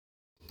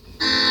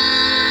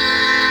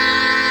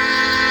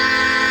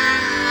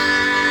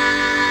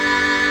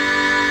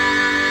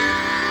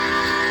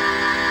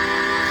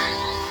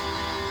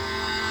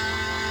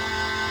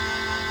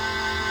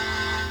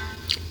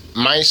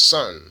My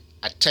son,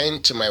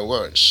 attend to my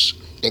words.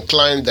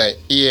 Incline thy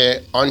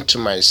ear unto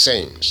my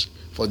sayings.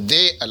 For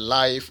they are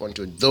life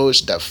unto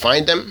those that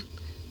find them,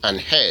 and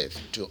health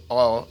to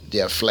all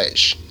their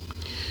flesh.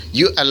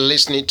 You are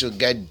listening to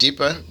Get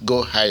Deeper,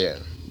 Go Higher,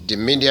 the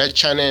media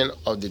channel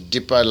of the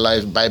Deeper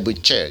Life Bible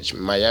Church,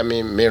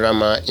 Miami,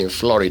 Miramar in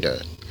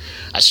Florida.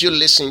 As you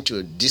listen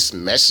to this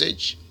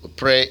message, we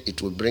pray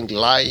it will bring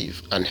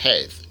life and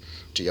health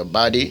to your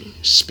body,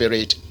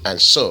 spirit, and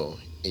soul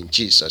in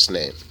Jesus'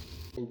 name.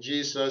 In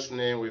Jesus'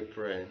 name we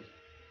pray.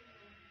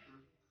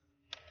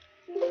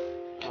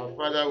 Our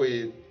Father,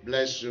 we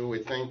bless you. We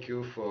thank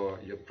you for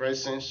your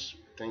presence.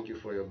 Thank you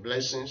for your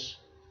blessings.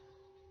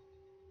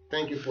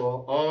 Thank you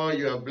for all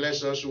you have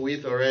blessed us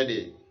with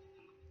already.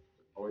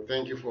 We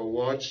thank you for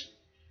what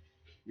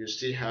you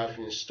still have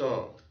in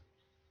store.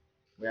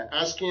 We are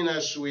asking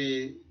as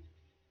we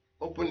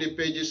open the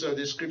pages of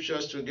the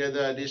scriptures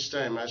together at this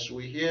time, as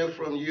we hear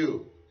from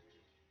you,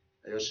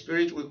 that your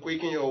Spirit will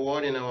quicken your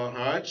word in our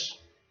hearts.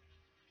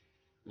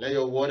 Let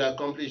your word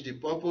accomplish the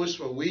purpose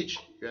for which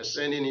you are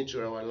sending it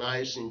to our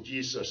lives in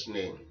Jesus'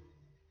 name.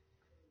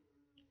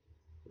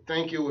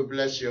 Thank you. We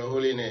bless your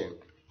holy name.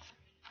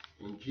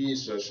 In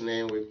Jesus'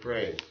 name we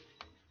pray.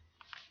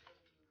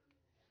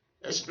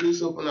 Let's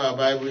please open our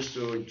Bibles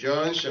to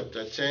John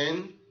chapter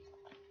 10.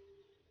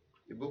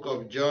 The book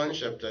of John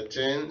chapter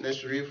 10.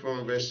 Let's read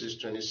from verses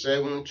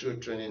 27 to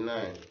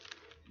 29.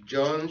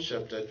 John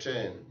chapter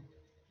 10.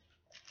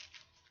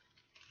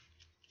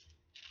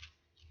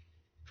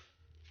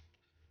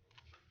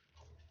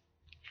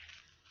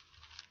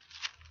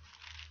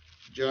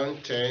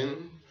 John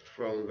 10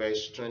 from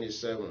verse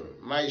 27.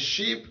 My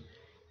sheep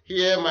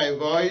hear my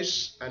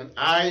voice, and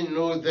I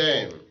know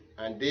them,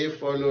 and they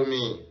follow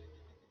me.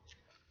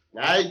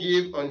 And I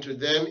give unto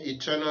them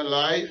eternal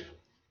life,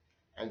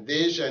 and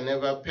they shall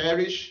never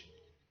perish,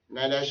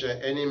 neither shall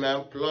any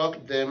man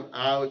pluck them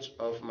out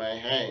of my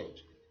hand.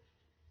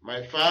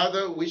 My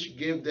Father which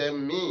gave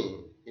them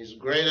me is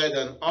greater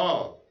than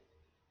all,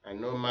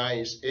 and no man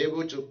is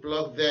able to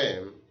pluck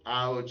them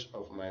out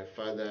of my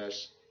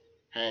Father's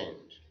hand.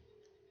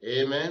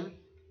 Amen.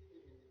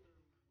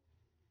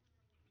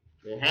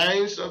 The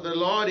hands of the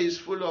Lord is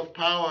full of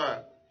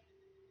power.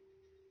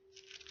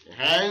 The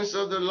hands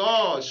of the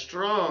Lord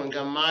strong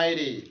and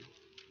mighty.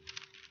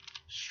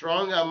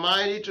 Strong and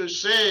mighty to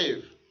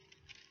save.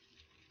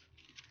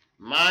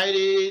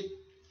 Mighty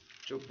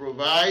to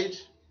provide.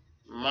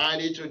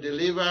 Mighty to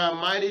deliver.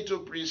 Mighty to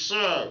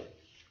preserve.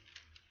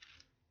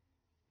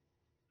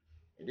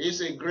 It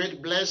is a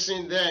great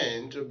blessing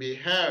then to be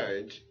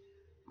held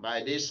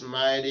by this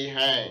mighty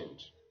hand.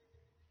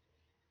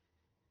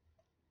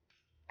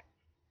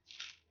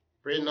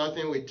 Pray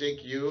nothing will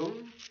take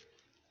you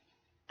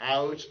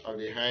out of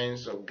the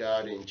hands of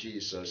God in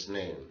Jesus'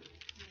 name.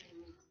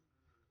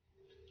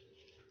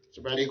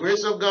 So by the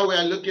grace of God, we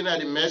are looking at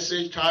the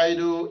message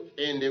titled,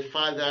 In the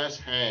Father's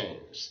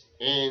Hands.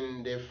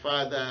 In the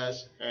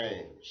Father's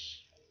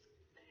Hands.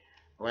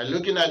 We're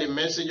looking at the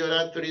message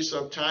under three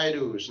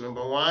subtitles.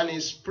 Number one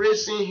is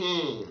praising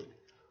Him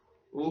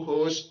who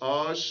holds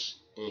us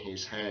in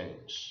His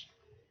hands.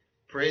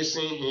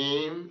 Praising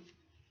Him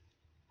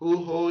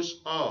who holds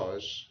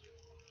us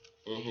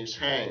in His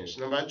hands.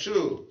 Number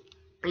two,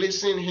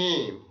 pleasing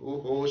Him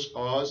who holds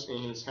us in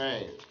His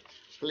hands.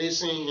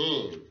 Pleasing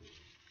Him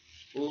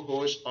who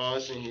holds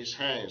us in His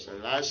hands.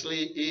 And lastly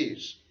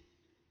is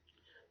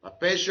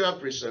perpetual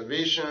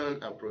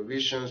preservation and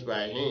provisions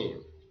by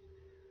Him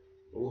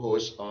who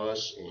holds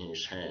us in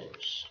His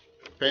hands.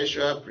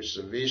 Perpetual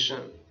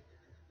preservation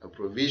and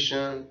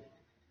provision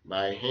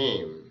by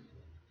Him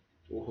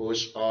who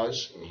holds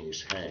us in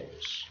His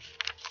hands.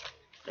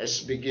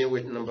 Let's begin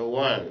with number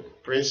one,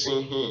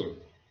 praising Him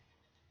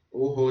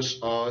who holds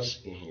us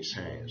in His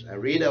hands. I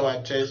read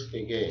our text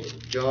again,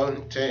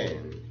 John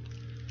 10,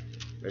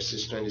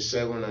 verses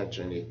 27 and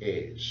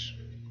 28.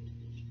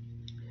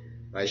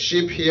 My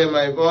sheep hear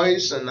my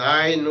voice, and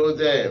I know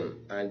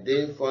them, and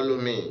they follow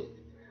me.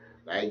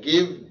 I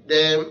give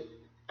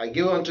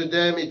unto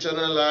them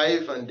eternal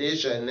life, and they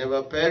shall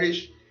never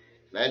perish,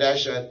 neither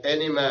shall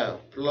any man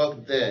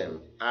pluck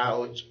them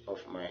out of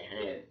my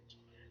hand.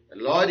 The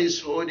Lord is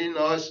holding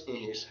us in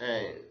His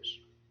hands.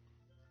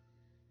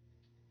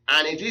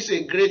 And it is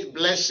a great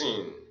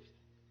blessing,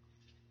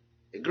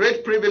 a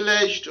great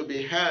privilege to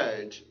be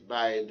held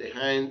by the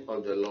hand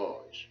of the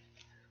Lord.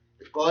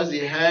 Because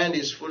the hand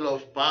is full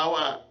of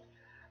power,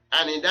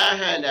 and in that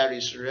hand there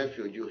is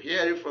refuge. You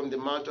hear it from the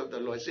mouth of the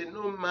Lord. Say,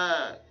 no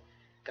man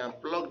can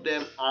pluck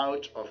them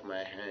out of my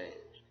hand.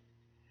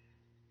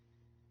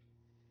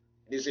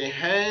 It is a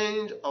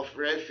hand of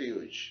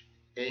refuge,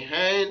 a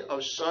hand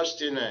of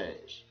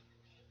sustenance,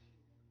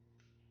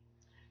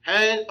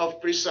 hand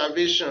of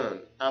preservation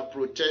and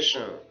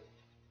protection,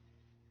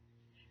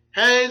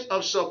 hands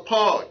of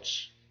support,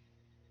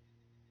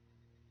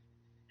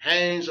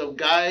 hands of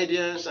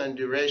guidance and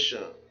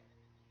direction,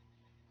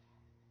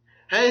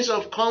 hands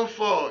of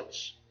comfort.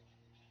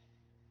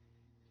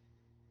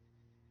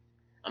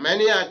 And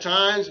many a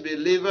times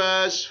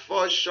believers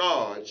fall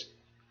short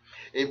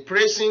in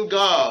praising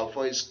God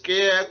for his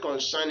care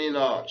concerning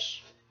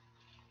us,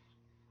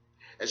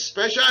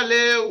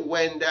 especially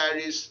when there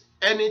is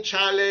any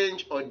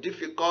challenge or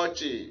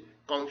difficulty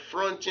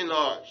confronting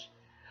us.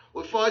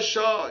 We fall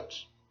short.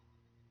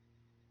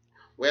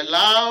 We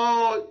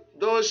allow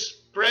those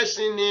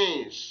pressing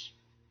needs,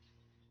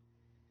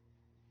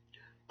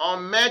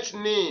 unmet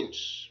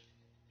needs,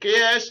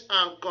 cares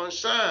and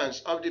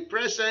concerns of the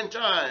present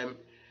time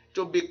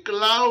to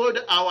becloud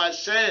our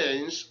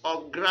sense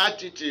of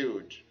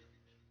gratitude.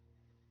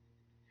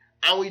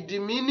 And we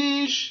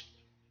diminish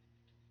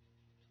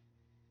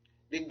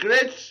the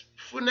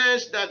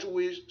gratefulness that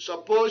we're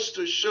supposed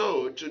to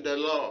show to the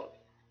Lord.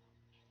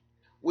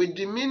 We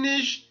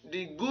diminish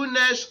the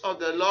goodness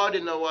of the Lord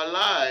in our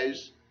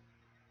lives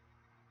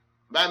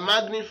by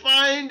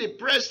magnifying the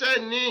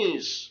present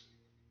needs,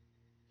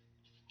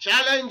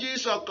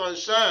 challenges, or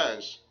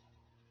concerns,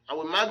 and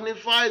we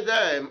magnify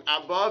them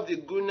above the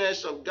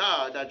goodness of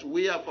God that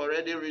we have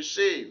already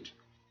received.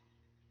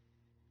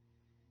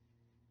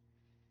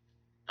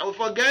 And we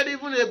forget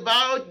even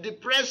about the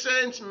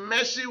present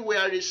mercy we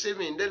are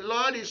receiving. The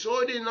Lord is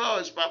holding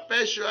us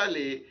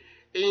perpetually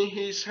in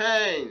his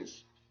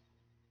hands.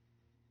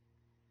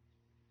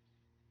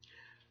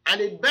 And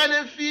the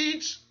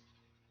benefits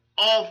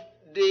of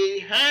the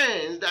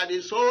hands that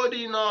is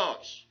holding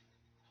us,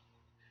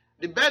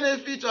 the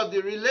benefit of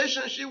the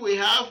relationship we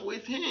have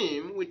with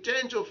him, we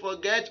tend to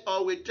forget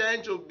or we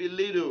tend to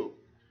belittle.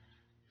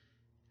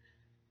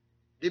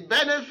 The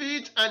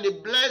benefit and the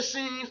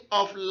blessings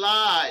of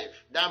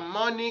life that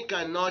money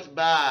cannot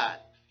buy.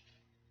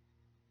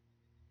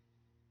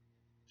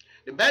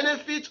 The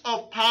benefit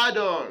of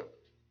pardon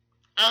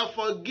and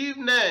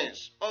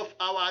forgiveness of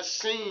our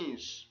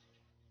sins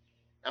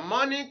that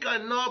money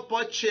cannot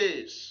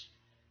purchase.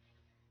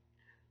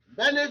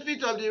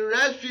 Benefit of the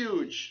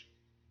refuge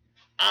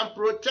and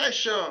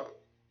protection.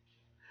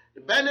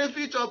 The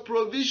benefit of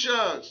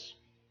provisions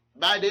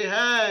by the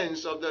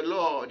hands of the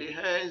Lord, the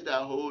hands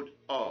that hold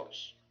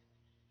us.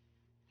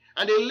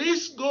 And the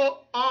list go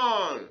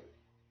on.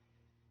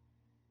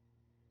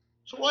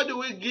 So what do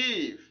we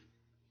give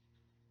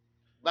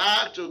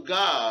back to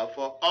God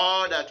for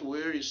all that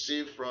we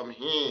receive from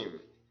him?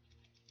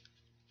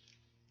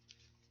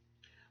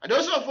 And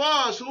those of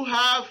us who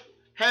have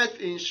health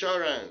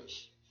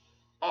insurance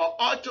or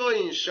auto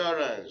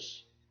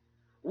insurance,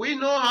 we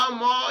know how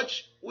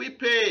much we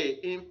pay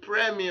in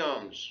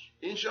premiums,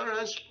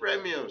 insurance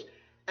premiums,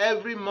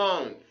 every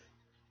month.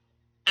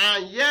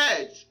 And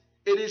yet,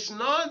 it is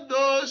not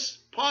those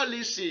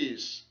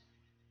policies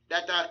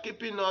that are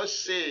keeping us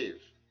safe.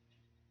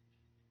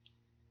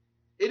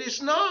 It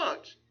is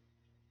not.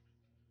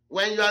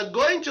 When you are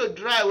going to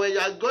drive, when you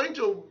are going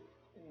to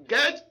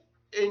get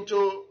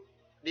into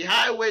the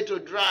highway to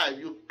drive,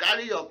 you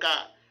carry your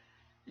car.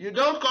 You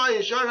don't call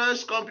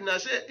insurance company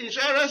and say,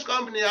 insurance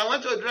company, I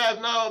want to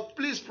drive now,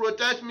 please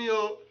protect me.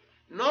 Oh.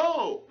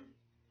 No.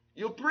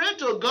 You pray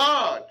to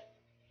God.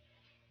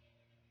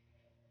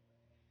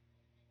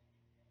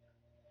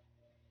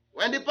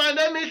 When the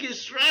pandemic is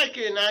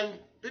striking and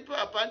people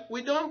are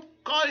we don't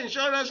call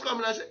insurance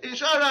company and say,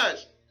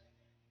 insurance,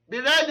 be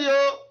ready.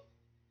 Oh.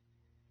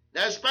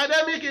 There's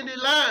pandemic in the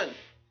land.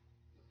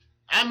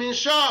 I'm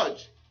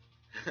insured.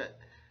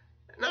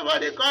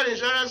 Nobody call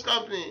insurance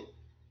company.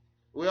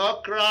 We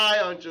all cry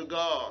unto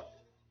God.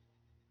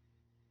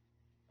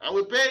 And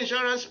we pay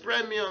insurance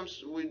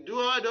premiums. We do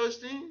all those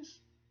things.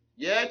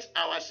 Yet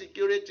our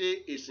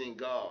security is in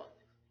God.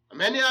 And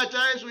many a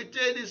times we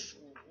take this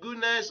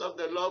goodness of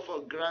the Lord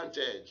for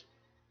granted.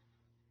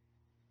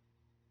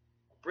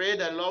 Pray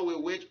the Lord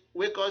will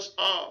wake us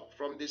up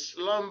from the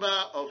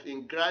slumber of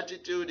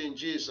ingratitude in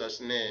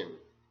Jesus' name.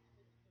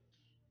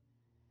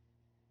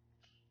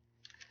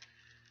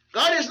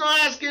 God is not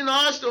asking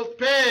us to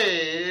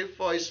pay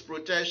for his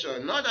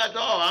protection. Not at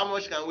all. How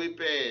much can we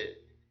pay?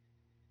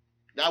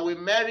 That we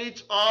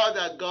merit all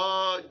that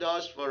God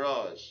does for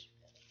us.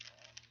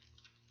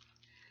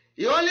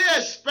 He only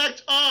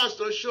expects us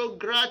to show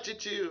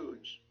gratitude,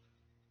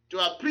 to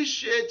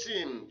appreciate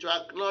him, to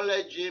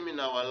acknowledge him in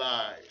our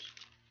lives.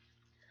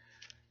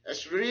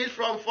 Let's read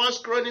from 1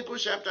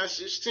 Chronicles chapter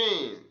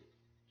 16.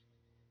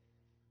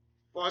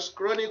 1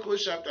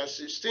 Chronicles chapter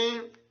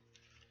 16.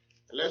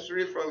 Let's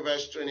read from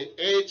verse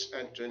 28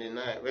 and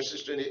 29.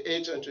 Verses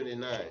 28 and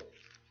 29.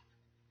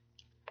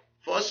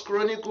 1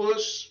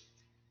 Chronicles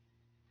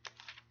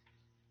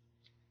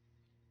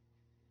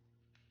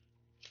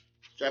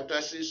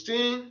chapter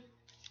 16,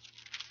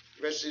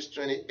 verses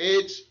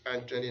 28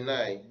 and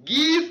 29.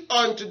 Give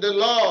unto the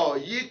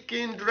Lord, ye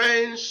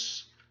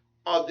kindreds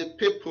of the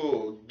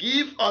people.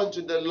 Give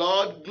unto the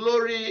Lord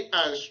glory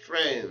and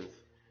strength.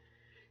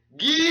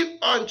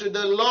 Give unto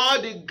the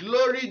Lord the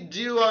glory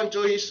due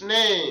unto his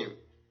name.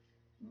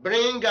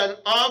 Bring an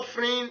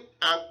offering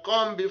and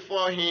come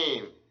before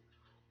him.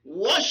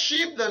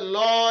 Worship the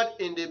Lord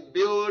in the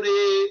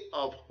beauty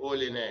of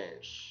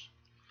holiness.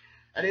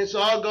 And it's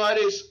all God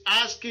is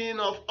asking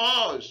of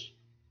us,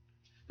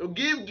 to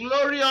give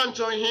glory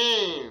unto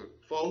him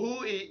for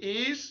who he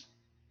is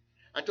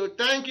and to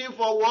thank Him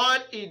for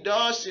what He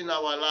does in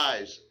our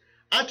lives,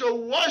 and to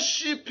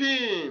worship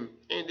Him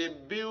in the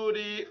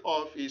beauty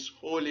of His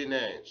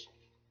holiness.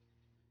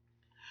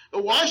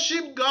 To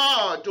worship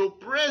God, to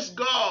praise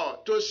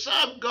God, to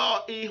serve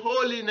God in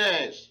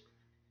holiness.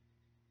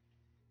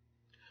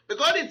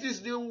 Because it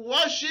is the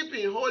worship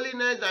in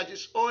holiness that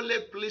is only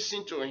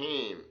pleasing to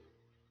Him.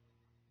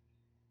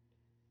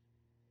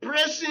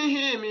 Praising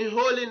Him in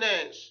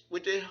holiness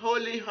with a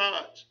holy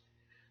heart,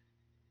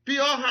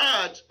 pure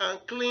heart and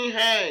clean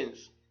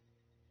hands.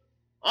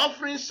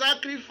 Offering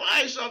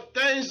sacrifice of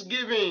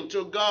thanksgiving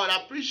to God,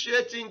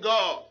 appreciating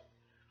God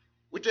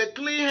with a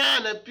clean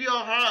hand and pure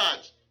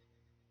heart.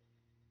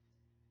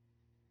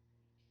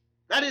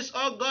 That is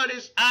all God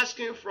is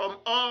asking from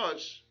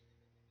us.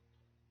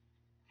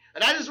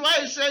 And that is why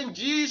He sent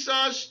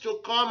Jesus to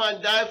come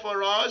and die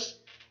for us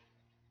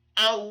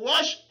and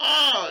wash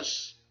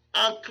us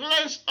and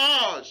cleanse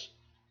us,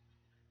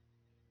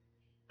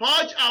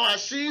 purge our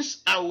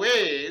sins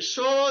away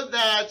so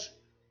that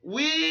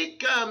we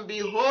can be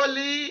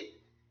holy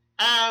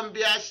and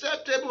be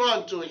acceptable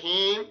unto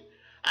Him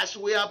as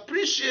we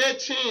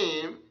appreciate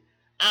Him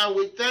and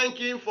we thank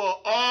Him for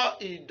all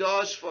He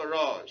does for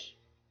us.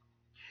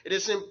 It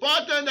is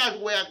important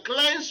that we are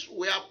cleansed,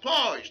 we are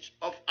purged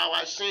of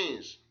our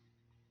sins,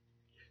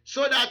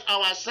 so that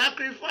our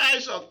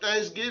sacrifice of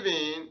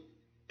thanksgiving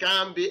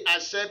can be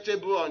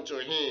acceptable unto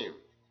Him.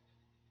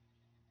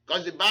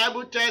 Because the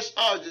Bible tells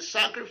us the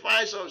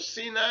sacrifice of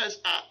sinners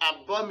are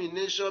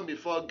abomination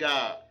before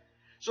God.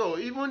 So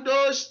even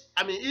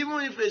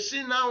if a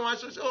sinner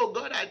wants to say, oh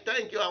God, I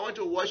thank you, I want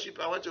to worship,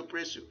 I want to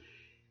praise you,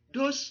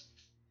 those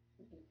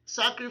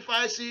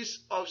sacrifices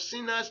of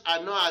sinners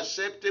are not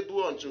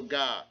acceptable unto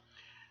God.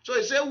 So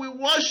He said we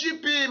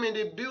worship Him in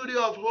the beauty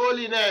of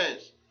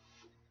holiness.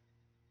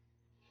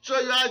 So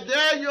you are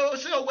there, you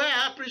say, well,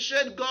 I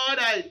appreciate God,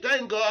 I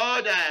thank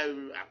God,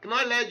 I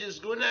acknowledge His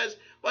goodness,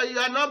 but you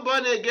are not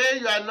born again,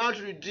 you are not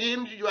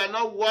redeemed, you are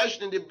not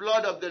washed in the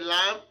blood of the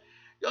Lamb.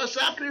 Your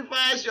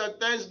sacrifice, your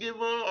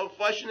thanksgiving,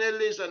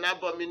 unfortunately, is an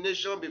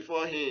abomination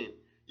before Him.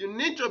 You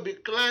need to be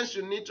cleansed,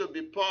 you need to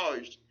be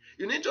purged.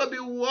 You need to be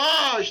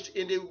washed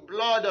in the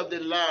blood of the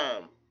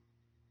Lamb,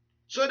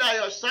 so that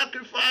your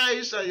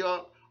sacrifice and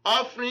your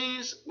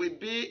offerings will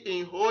be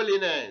in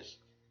holiness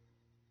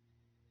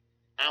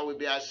and will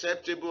be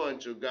acceptable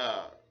unto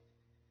God.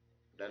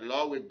 The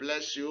Lord will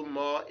bless you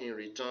more in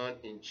return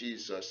in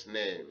Jesus'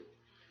 name.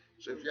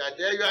 So if you are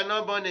there, you are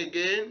not born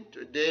again,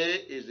 today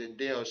is the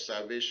day of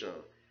salvation.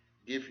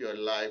 Give your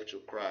life to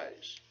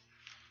Christ.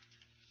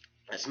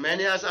 As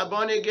many as are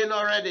born again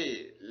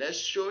already, let's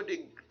show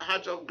the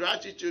heart of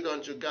gratitude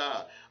unto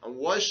God and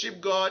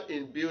worship God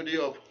in beauty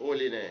of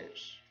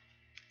holiness.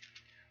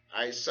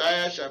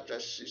 Isaiah chapter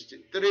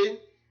 63,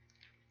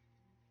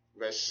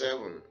 verse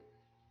 7.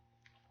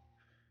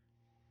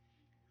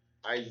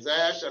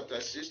 Isaiah chapter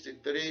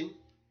 63,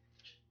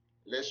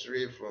 let's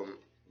read from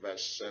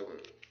verse 7.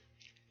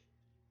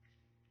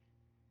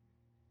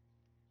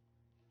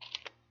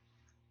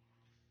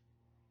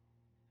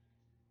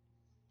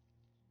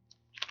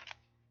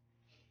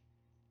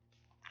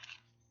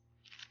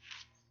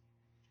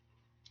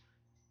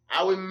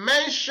 I will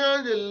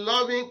mention the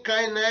loving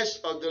kindness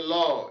of the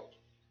Lord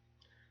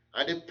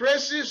and the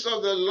praises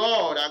of the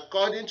Lord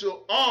according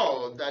to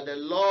all that the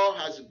Lord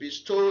has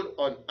bestowed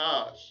on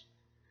us.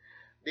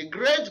 The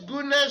great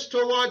goodness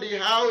toward the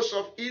house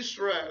of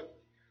Israel,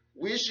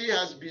 which He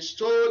has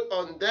bestowed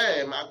on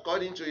them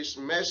according to His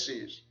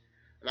mercies,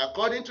 and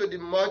according to the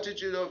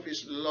multitude of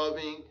His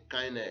loving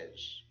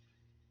kindness.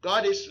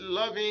 God is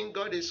loving,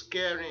 God is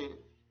caring,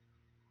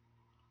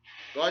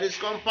 God is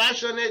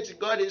compassionate,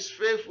 God is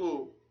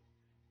faithful.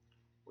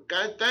 We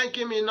can't thank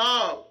Him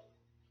enough.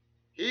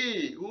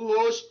 He who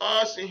holds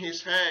us in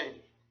His hand.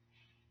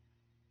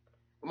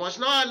 We must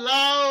not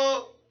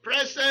allow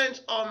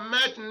present or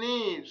met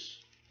needs,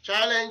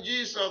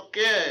 challenges or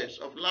cares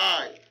of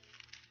life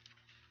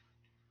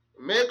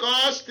make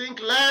us think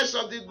less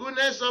of the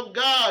goodness of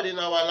God in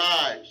our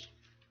lives.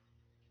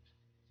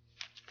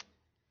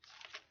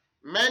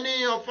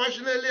 Many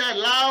unfortunately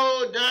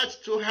allow that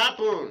to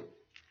happen.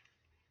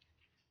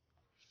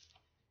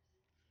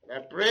 I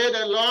pray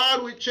the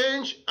Lord will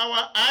change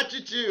our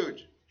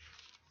attitude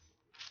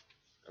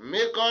and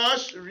make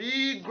us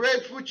real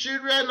grateful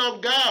children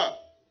of God.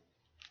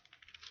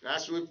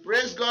 As we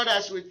praise God,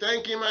 as we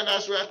thank Him, and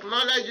as we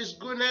acknowledge His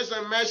goodness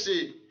and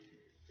mercy,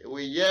 He will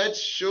yet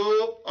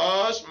show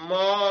us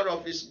more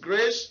of His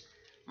grace,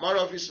 more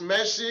of His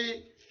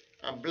mercy,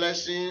 and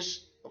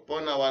blessings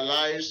upon our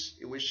lives.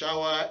 He will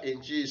shower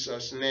in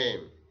Jesus'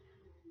 name.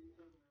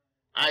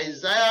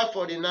 Isaiah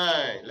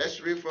 49,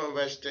 let's read from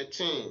verse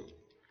 13.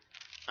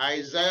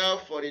 Isaiah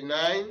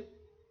 49,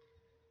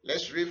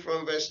 let's read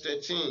from verse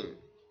 13.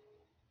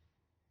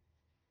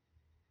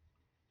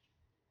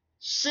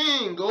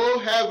 Sing, O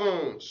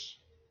heavens,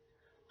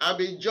 and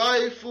be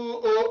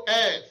joyful, O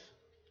earth,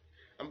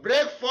 and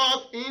break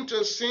forth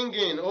into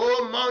singing,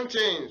 O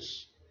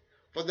mountains,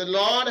 for the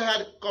Lord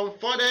hath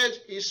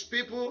comforted His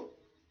people,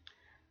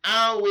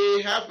 and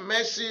will have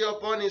mercy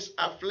upon His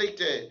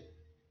afflicted.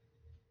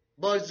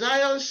 But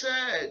Zion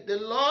said, the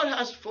Lord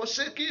has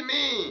forsaken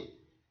me,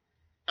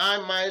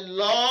 and my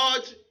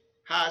Lord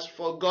has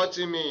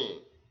forgotten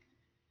me.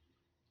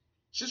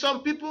 See,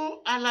 some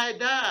people are like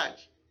that.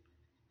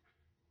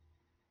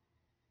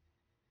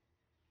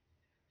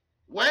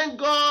 When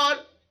God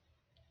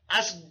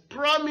has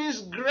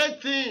promised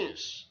great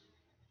things,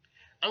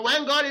 and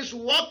when God is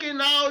working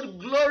out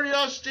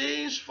glorious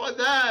things for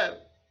them,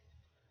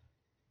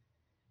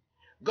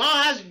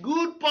 God has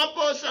good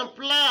purpose and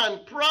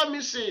plan,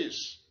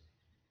 promises.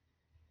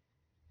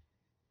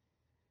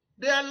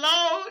 They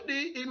allow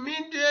the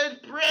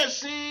immediate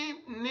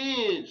pressing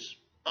needs,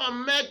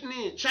 unmet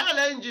needs,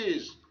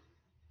 challenges,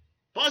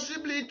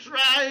 possibly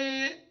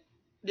trying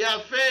their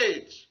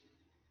faith.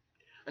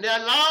 And they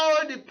allow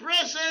the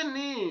present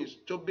needs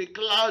to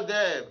becloud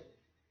them.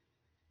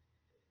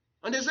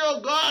 And they say,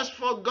 oh, God has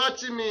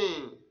forgotten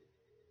me.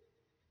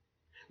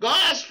 God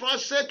has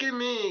forsaken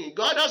me.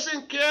 God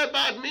doesn't care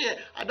about me.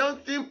 I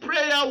don't think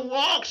prayer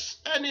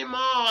works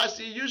anymore as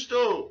it used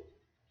to.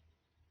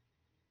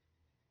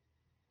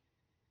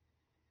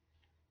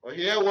 Or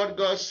hear what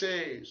God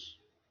says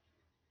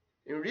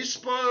in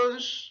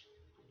response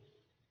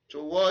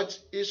to what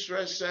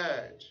Israel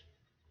said.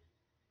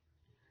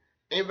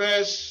 In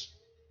verse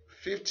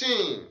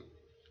 15,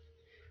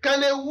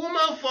 can a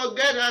woman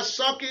forget her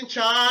sucking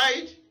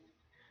child,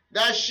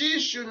 that she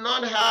should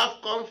not have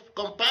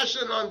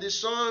compassion on the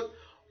son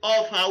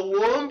of her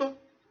womb?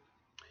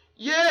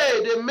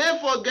 Yea, they may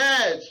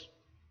forget,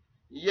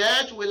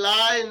 yet will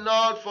I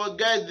not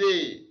forget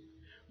thee.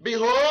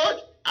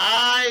 Behold,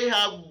 I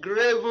have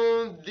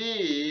graven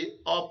thee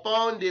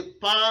upon the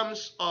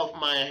palms of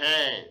my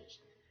hands.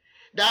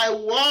 Thy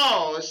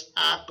walls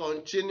are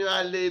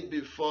continually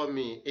before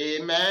me.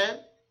 Amen.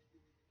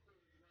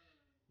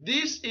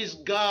 This is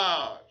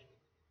God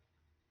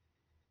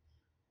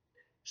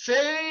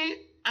saying,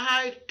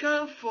 I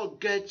can't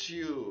forget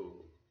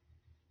you.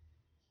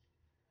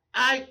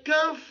 I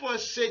can't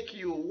forsake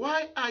you.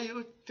 Why are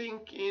you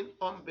thinking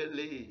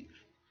unbelief?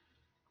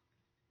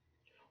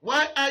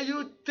 Why are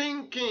you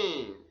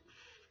thinking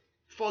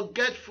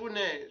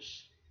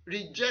forgetfulness,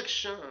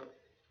 rejection?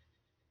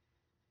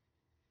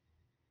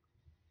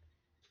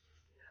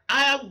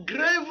 I have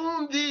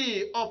graven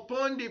thee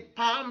upon the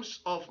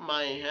palms of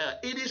my hand.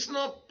 It is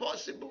not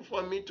possible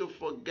for me to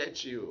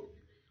forget you.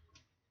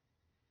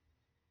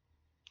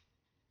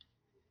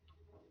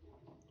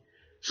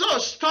 So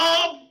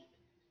stop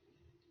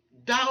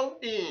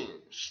doubting.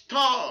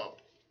 Stop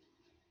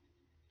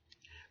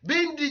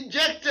being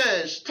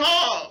dejected.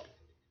 Stop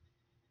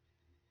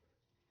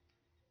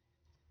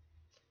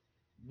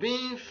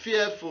being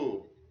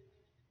fearful.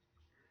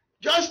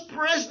 Just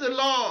praise the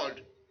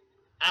Lord.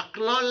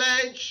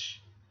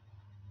 Acknowledge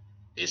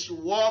His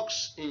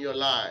works in your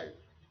life.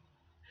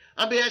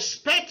 And be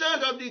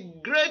expectant of the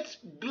great,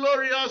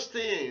 glorious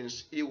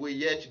things He will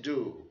yet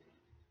do.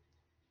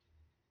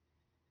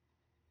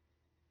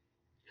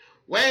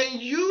 When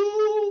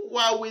you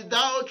were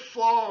without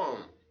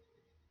form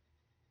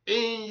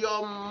in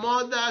your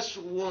mother's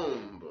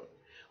womb,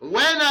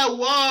 when I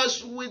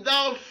was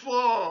without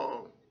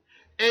form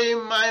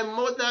in my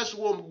mother's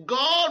womb,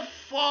 God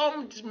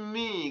formed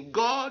me,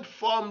 God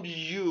formed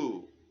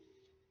you.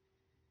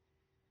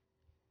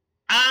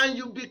 And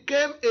you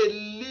became a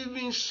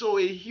living soul,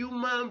 a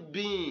human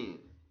being,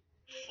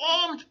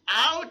 formed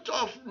out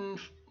of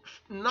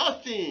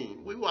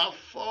nothing. We were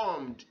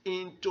formed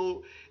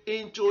into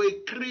a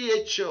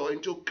creature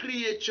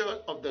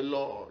of the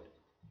Lord.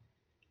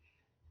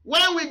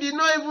 When we did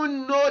not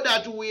even know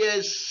that we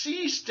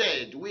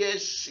existed, we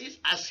exist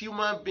as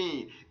human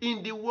beings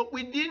in the world,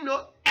 we didn't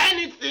know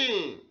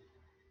anything.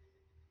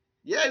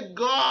 Yet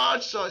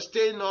God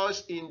sustained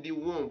us in the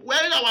womb.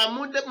 When our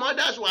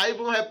mothers were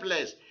even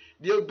helpless,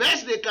 the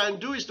best they can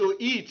do is to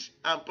eat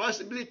and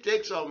possibly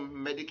take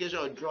some medication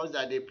or drugs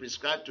that they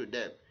prescribe to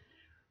them.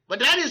 But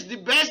that is the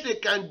best they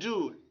can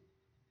do.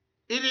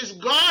 It is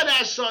God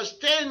that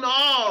sustained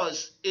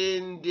us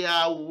in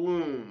their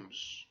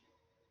wombs.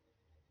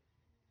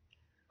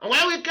 And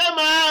when we came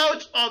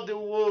out of the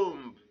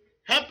womb,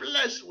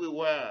 helpless we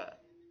were.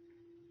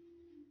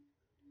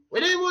 We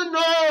didn't even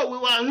know we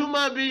were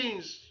human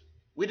beings.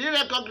 We didn't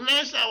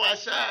recognize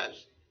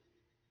ourselves.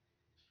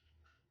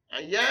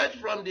 And yet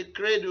from the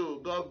cradle,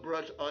 God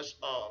brought us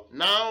up.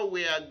 Now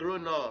we are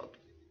grown up.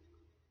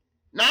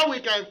 Now we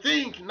can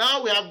think.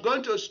 Now we have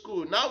gone to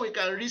school. Now we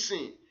can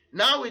reason.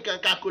 Now we can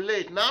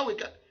calculate.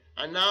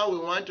 And now we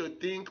want to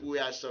think we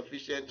are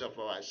sufficient of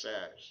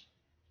ourselves.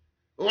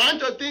 We want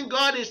to think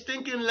God is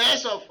thinking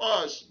less of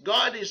us.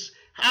 God is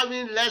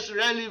having less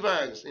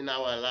relevance in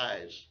our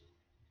lives.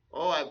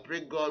 Oh, I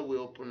pray God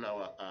will open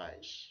our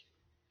eyes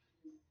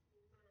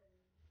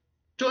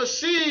to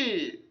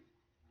see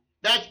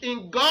that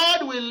in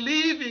God we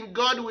live, in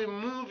God we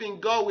move, in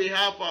God we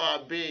have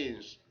our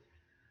beings.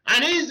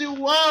 And He's the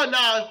one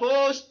that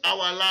holds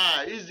our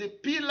lives. He's the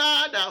pillar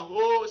that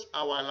holds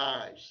our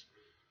lives.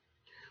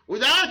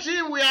 Without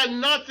Him, we are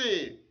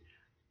nothing.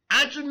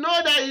 And to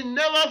know that He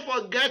never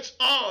forgets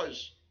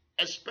us,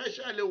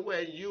 especially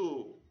when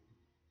you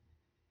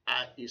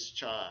are his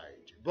child.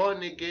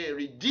 Born again,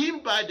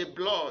 redeemed by the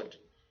blood,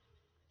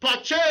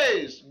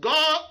 purchased.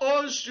 God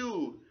owns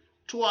you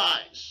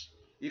twice.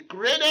 He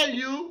created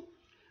you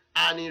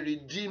and he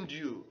redeemed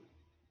you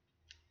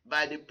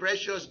by the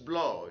precious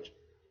blood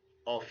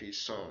of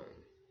his Son.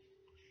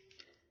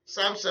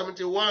 Psalm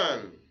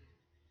 71.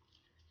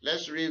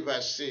 Let's read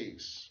verse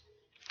 6.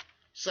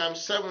 Psalm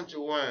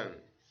 71,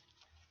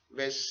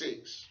 verse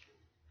 6.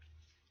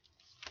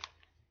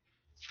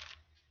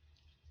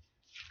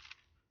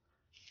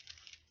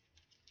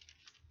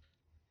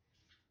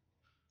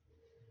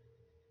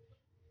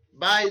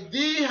 By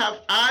thee have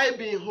I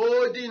been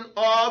holding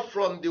up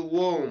from the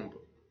womb.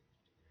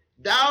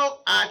 Thou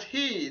art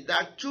he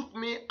that took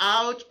me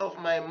out of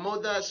my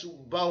mother's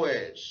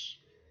bowels.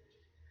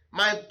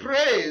 My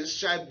praise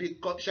shall be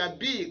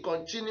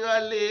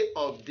continually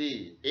of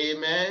thee.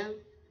 Amen.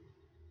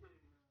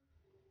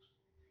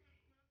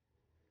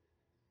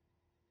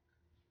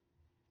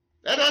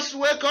 Let us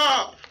wake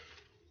up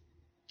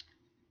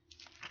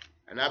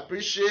and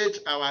appreciate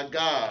our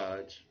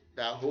God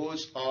that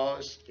holds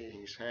us in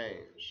his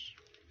hands.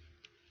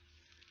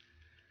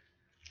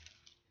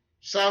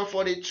 Psalm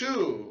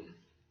 42,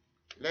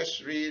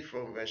 let's read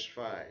from verse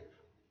 5.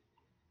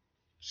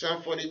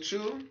 Psalm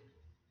 42,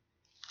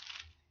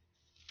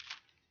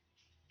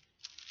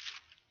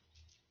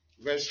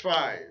 verse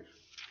 5.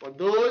 For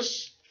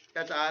those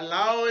that are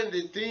allowing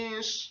the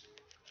things,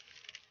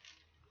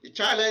 the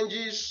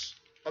challenges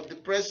of the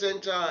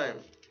present time,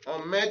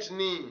 unmet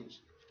needs,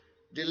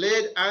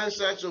 delayed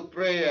answer to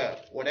prayer,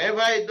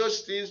 whatever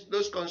those things,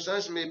 those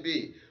concerns may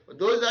be, for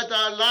those that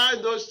are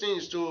allowing those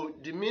things to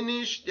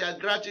diminish their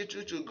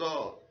gratitude to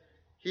God,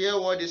 hear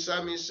what the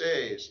psalmist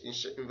says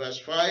in verse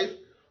 5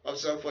 of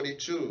Psalm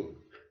 42.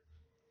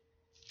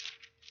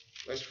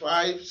 Verse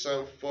 5,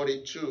 Psalm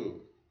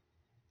 42.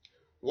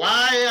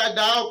 Why art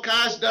thou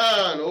cast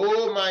down,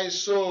 O my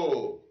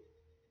soul?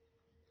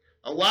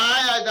 And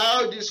why art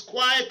thou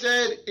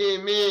disquieted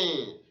in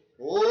me?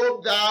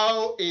 Hope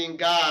thou in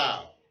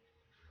God.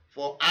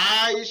 For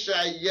I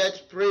shall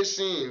yet praise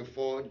him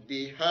for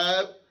the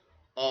help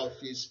of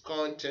his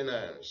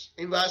countenance.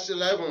 In verse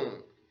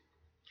 11.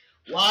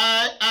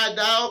 Why art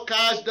thou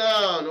cast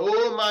down,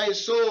 O my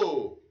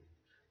soul?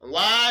 And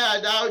why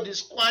art thou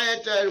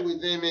disquieted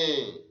within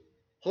me?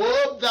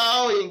 Hope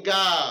thou in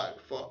God,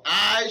 for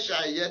I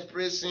shall yet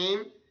praise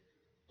him,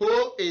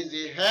 who is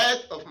the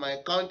head of my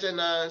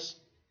countenance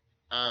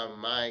and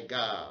my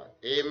God.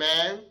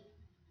 Amen.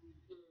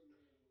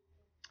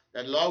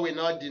 The Lord will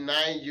not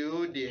deny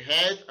you the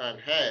head and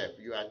help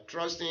you are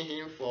trusting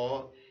him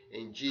for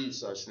in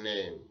Jesus'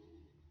 name.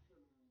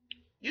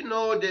 You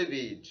know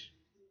David.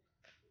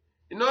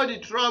 You know the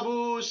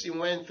troubles he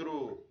went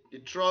through. The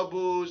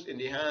troubles in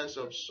the hands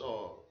of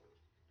Saul.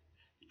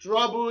 The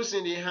troubles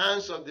in the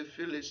hands of the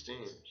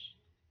Philistines.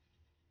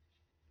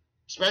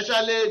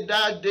 Especially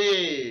that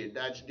day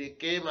that they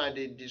came and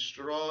they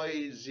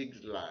destroyed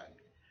Ziklag.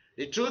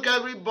 They took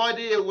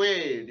everybody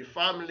away, the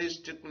families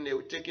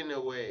taken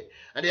away.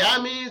 And the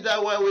armies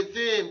that were with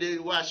him, they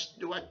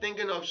were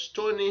thinking of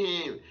stoning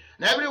him.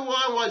 And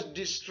everyone was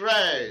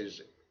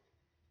distressed.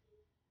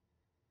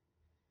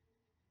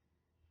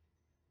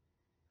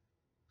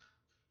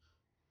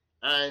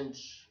 And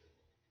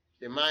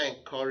the man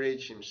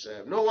encouraged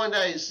himself. No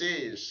wonder he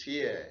says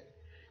here,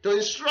 to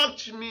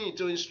instruct me,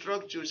 to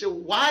instruct you. Say,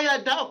 why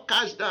art thou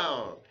cast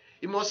down?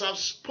 He must have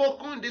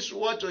spoken this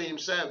word to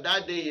himself.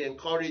 That day he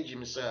encouraged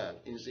himself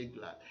in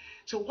Ziklag.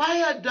 So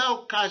why art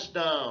thou cast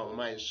down,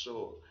 my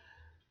soul?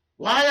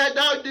 Why art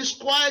thou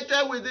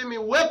disquieted within me?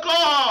 Wake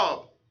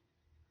up!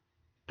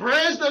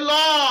 Praise the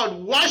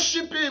Lord.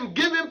 Worship him.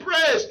 Give him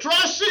praise.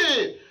 Trust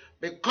him.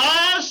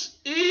 Because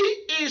he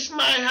is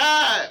my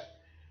help.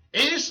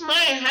 He is my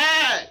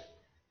help.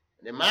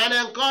 The man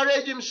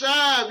encouraged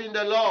himself in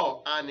the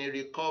Lord and he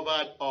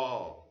recovered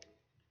all.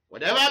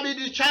 Whatever be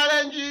the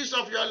challenges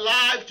of your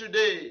life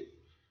today,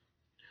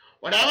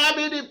 whatever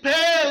be the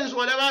pains,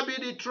 whatever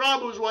be the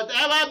troubles,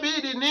 whatever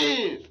be the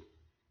need,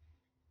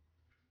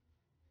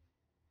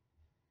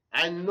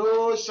 I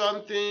know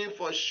something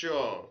for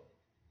sure.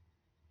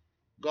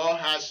 God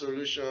has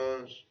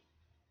solutions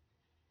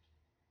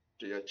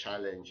to your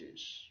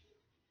challenges.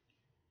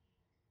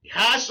 He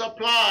has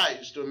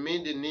supplies to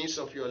meet the needs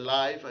of your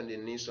life and the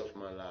needs of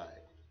my life.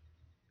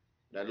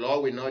 The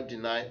Lord will not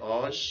deny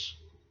us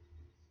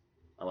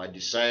our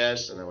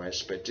desires and our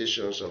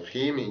expectations of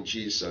him in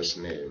Jesus'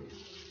 name.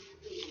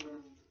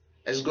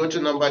 Let's go to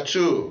number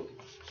 2.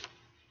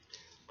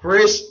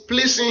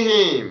 Pleasing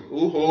him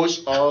who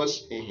holds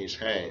us in his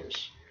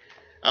hands.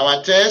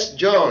 Our text,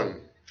 John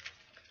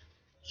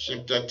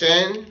chapter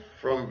 10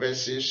 from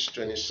verses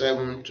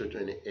 27 to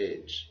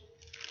 28.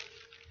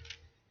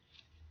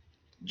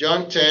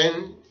 John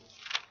 10,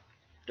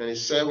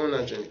 27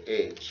 and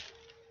 28.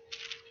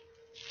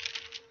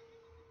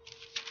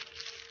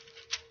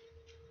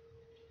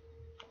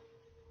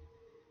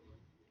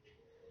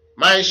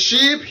 My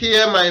sheep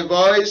hear my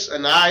voice,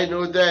 and I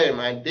know them,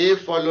 and they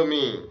follow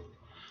me.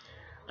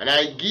 And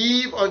I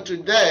give unto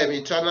them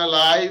eternal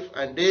life,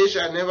 and they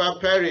shall never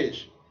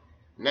perish,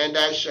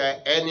 neither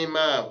shall any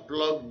man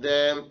pluck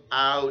them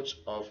out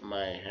of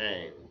my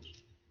hand.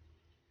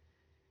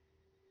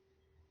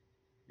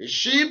 The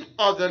sheep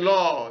of the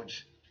Lord,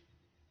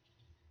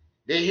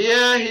 they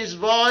hear his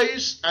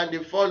voice and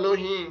they follow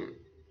him.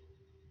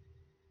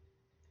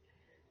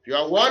 If you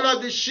are one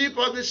of the sheep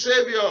of the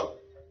Savior,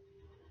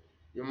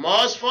 you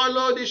must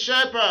follow the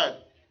shepherd.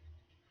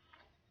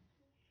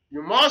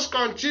 You must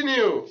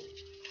continue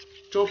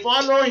to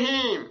follow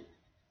him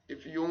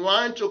if you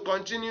want to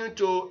continue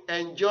to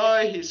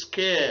enjoy his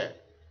care.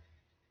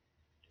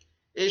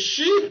 A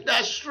sheep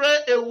that stray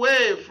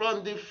away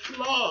from the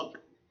flock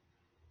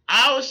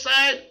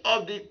outside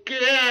of the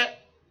care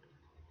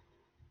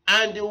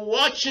and the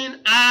watching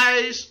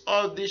eyes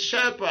of the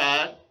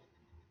shepherd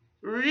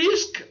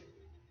risk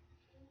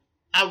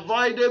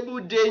avoidable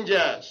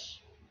dangers,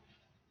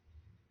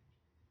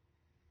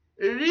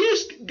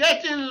 risk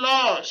getting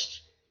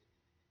lost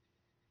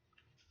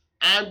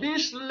and being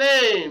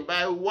slain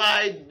by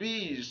wild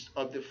beasts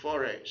of the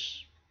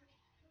forest.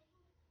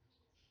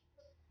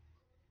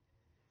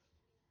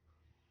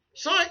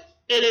 So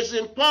it is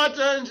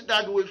important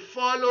that we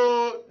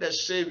follow the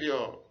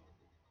Savior.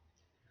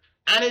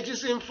 And it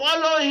is in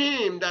following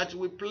him that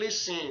we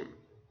please him.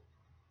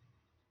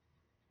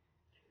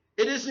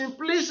 It is in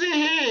pleasing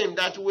him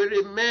that we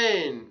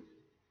remain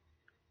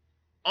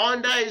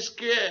under his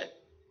care.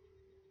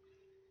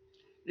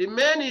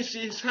 Remain in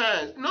his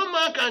hands. No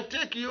man can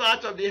take you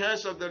out of the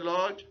hands of the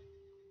Lord.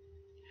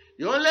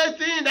 The only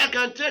thing that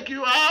can take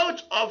you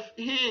out of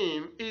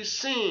him is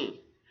sin.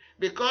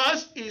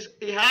 Because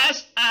he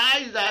has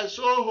eyes that are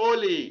so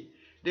holy,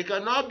 they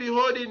cannot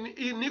behold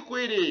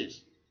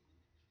iniquities.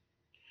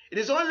 It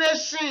is only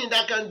sin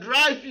that can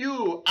drive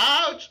you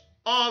out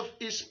of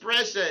his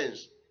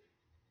presence,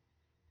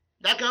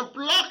 that can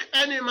pluck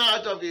any man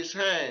out of his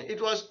hand.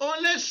 It was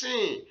only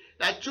sin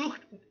that took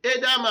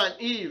Adam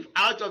and Eve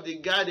out of the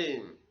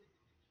garden.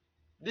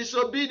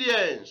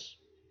 Disobedience.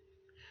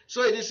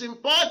 So it is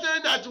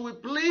important that we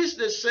please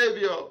the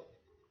Savior.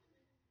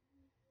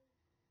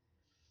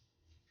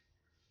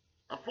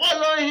 And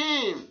following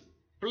him,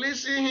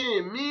 pleasing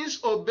him, means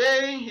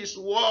obeying his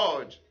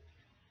word.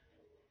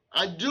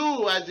 And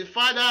do as the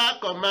Father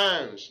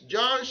commands.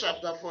 John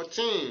chapter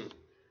 14.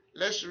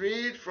 Let's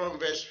read from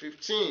verse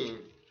 15.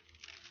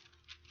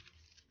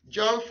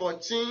 John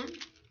 14.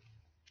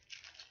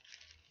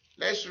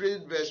 Let's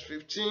read verse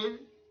 15.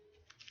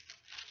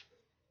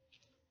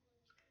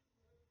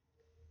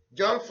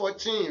 John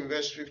 14,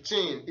 verse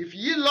 15. If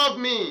ye love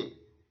me,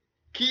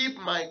 keep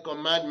my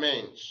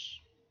commandments.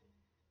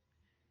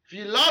 If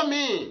you love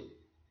me,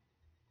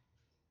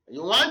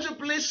 you want to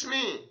please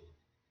me,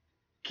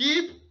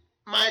 keep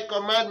my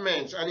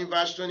commandments. And in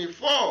verse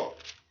 24,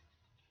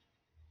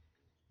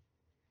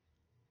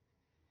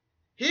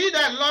 he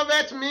that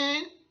loveth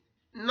me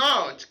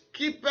not,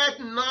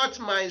 keepeth not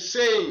my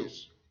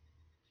sayings.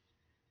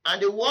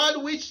 And the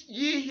word which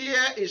ye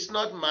hear is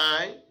not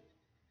mine,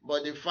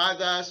 but the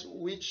Father's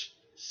which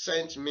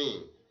sent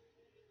me.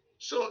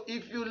 So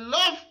if you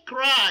love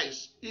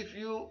Christ, if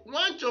you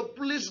want to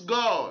please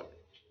God,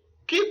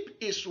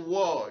 keep his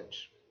word.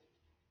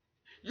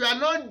 You are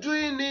not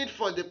doing it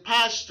for the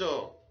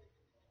pastor.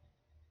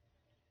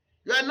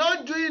 You are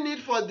not doing it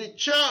for the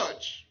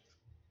church.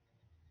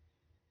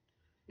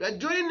 You are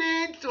doing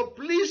it to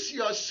please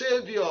your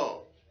Savior,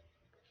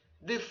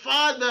 the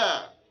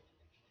Father.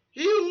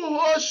 He who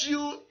holds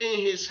you in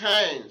his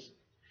hands.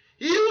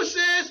 He who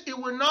says he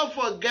will not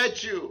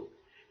forget you.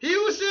 He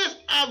who says,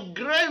 I've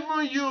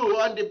graven you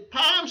on the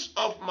palms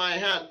of my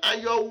hand,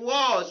 and your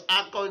words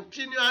are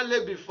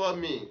continually before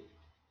me.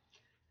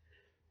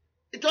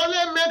 It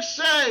only makes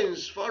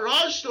sense for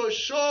us to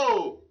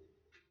show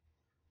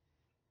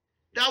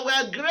that we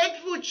are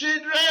grateful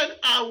children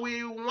and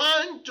we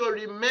want to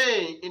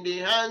remain in the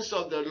hands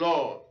of the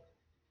Lord.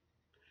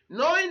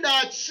 Knowing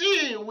that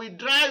sin will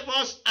drive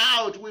us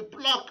out, will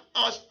pluck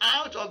us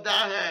out of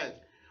that hand.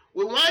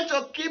 We want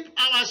to keep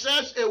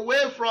ourselves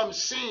away from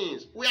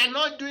sins. We are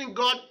not doing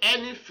God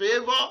any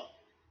favor.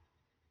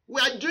 We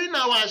are doing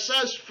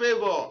ourselves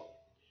favor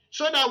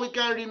so that we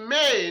can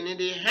remain in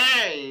the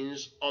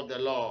hands of the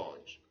Lord.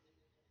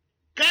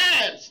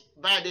 Kept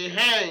by the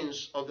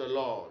hands of the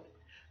Lord.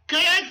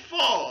 Cared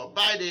for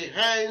by the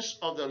hands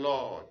of the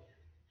Lord.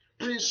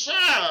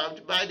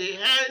 Preserved by the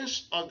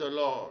hands of the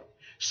Lord.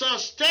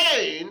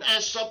 Sustained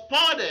and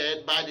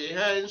supported by the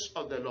hands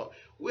of the Lord.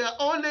 We are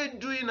only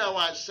doing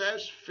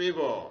ourselves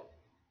favor.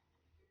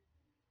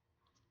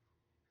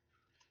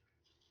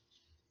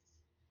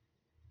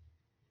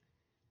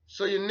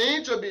 So you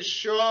need to be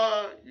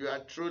sure you are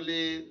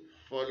truly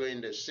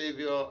following the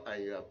Savior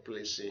and you are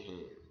pleasing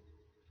him.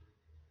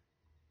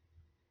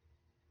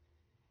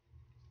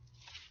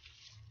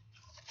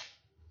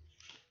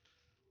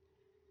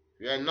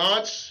 If you are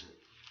not,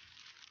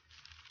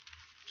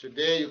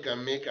 today you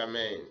can make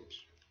amends.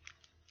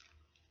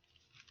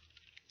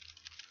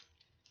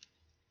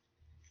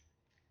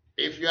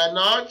 If you are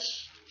not,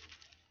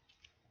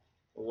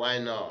 why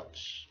not?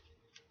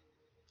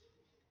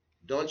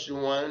 Don't you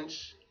want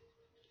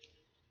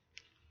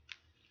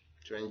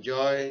to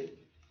enjoy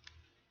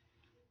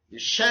the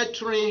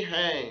sheltering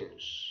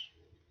hands,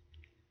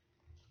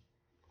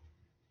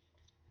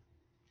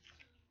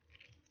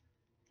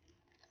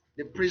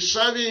 the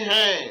preserving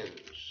hands,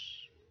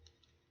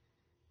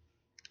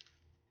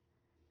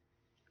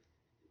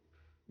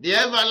 the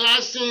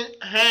everlasting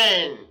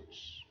hands,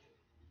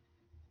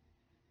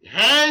 the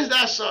hands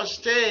that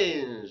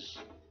sustains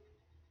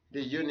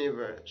the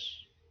universe.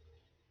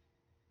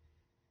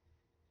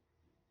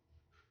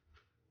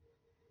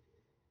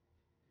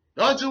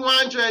 Don't you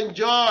want to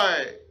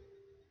enjoy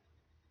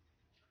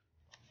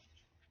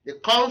the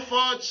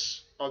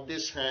comforts of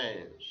these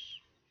hands?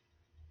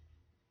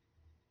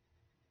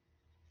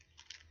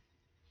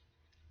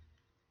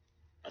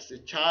 As a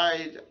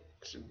child,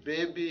 as a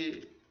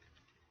baby,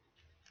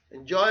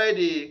 enjoy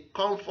the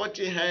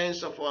comforting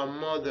hands of our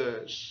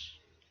mothers.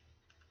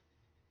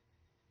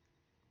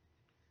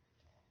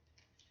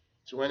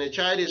 So when a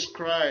child is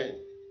crying,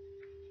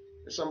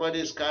 somebody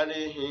is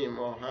carrying him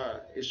or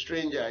her, a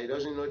stranger, he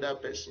doesn't know that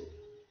person.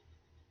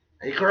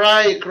 He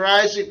cries.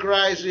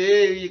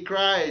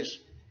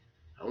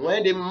 And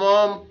when the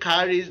mom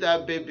carries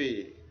that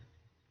baby,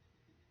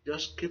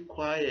 just keep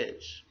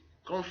quiet,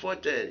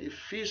 comforted. He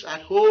feels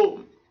at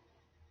home.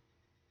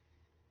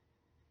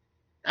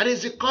 That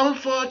is the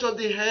comfort of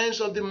the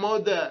hands of the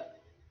mother.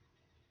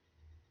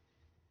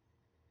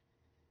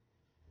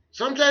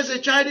 Sometimes a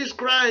child is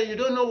crying. You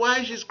don't know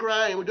why she's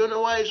crying. We don't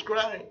know why he's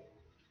crying.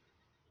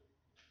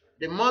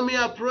 The mommy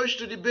approaches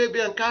to the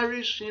baby and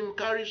carries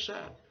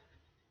her.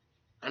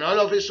 And all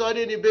of a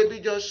sudden, the baby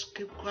just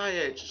keep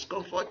quiet. It's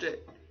comforted.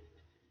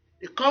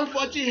 The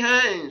comforting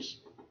hands.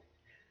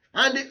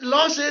 And the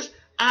Lord says,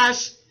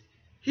 as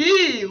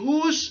he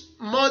whose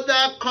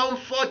mother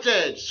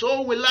comforted,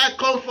 so will I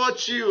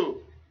comfort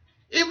you.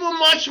 Even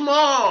much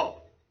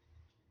more.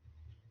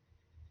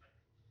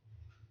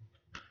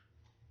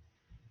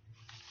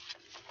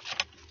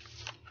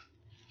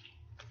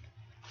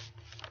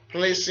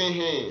 Placing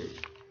him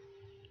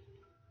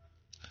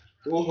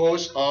who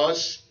holds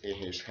us in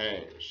his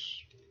hands.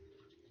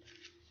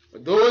 For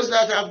those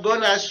that have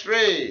gone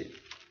astray,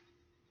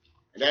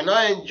 they are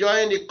not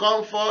enjoying the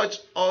comfort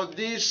of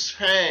these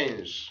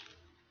hands.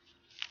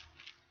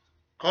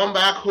 Come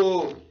back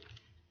home.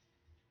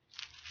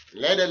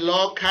 Let the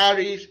Lord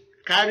carry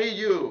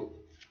you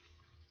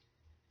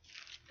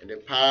in the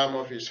palm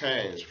of his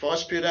hands. 1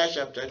 Peter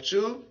chapter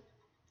 2,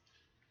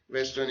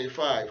 verse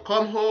 25.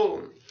 Come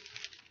home.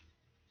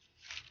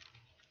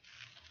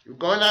 You've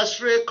gone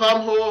astray,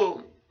 come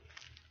home.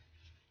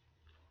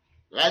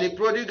 Like the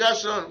prodigal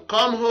son,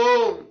 come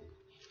home.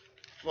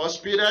 1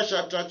 Peter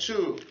chapter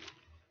 2.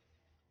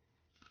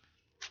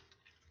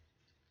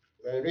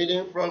 We're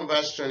reading from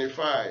verse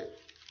 25.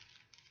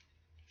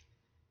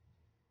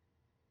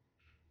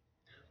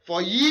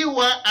 For ye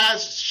were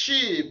as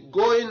sheep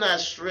going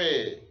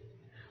astray,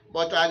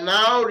 but are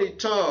now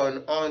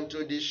returned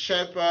unto the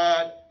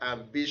shepherd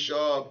and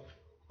bishop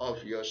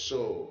of your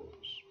souls.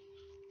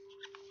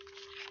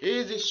 He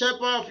is the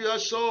shepherd of your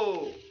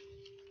soul.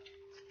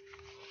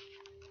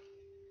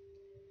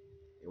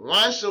 He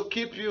wants to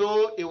keep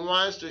you. He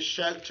wants to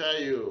shelter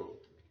you.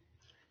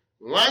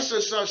 He wants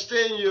to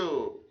sustain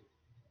you.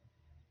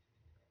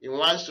 He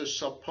wants to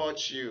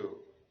support you.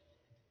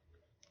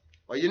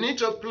 But you need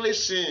to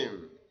please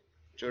him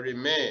to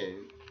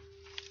remain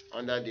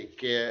under the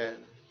care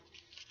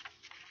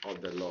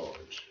of the Lord.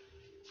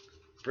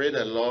 Pray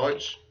the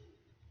Lord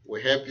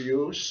will help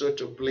you so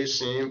to please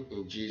him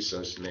in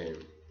Jesus'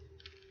 name.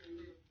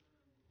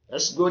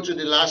 Let's go to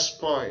the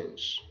last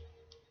point.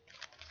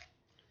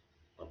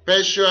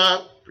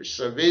 Perpetual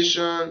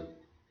preservation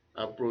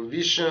and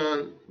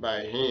provision by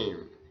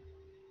him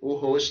who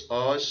holds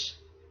us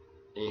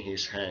in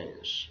his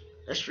hands.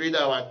 Let's read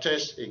our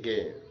text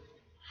again.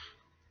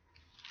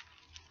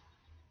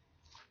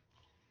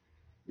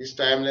 This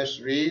time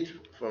let's read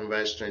from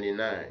verse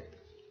 29.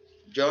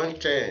 John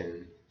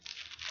 10,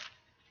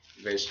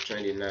 verse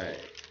 29.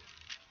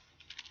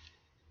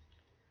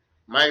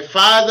 My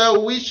Father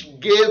which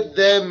gave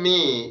them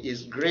me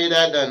is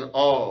greater than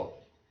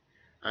all,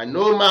 and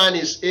no man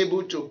is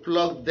able to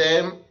pluck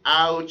them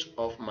out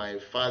of my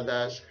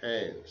Father's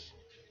hands.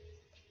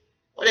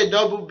 What a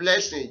double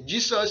blessing.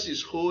 Jesus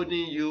is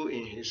holding you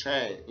in his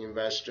hand in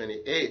verse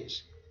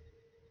 28.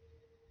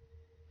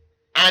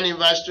 And in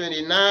verse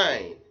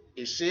 29,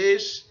 it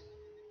says,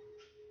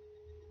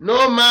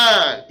 no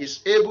man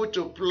is able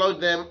to pluck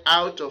them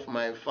out of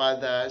my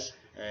Father's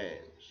hands.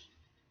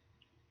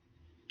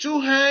 Two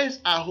hands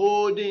are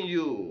holding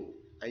you,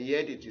 and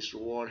yet it is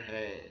one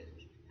hand.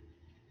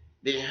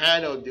 The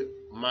hand of the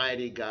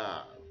mighty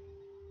God,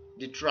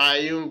 the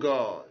triune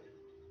God.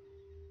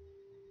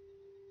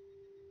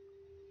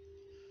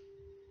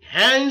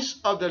 Hands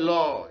of the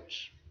Lord.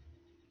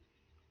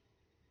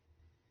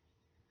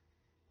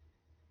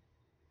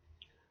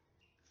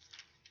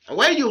 And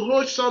when you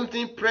hold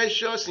something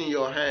precious in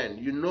your hand,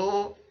 you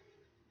know,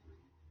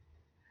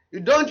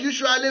 you don't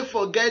usually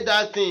forget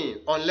that thing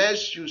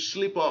unless you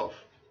slip off,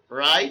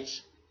 right?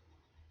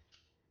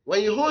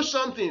 When you hold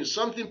something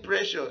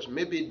precious,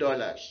 maybe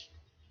dollars,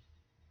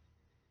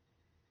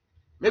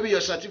 Maybe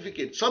your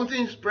certificate,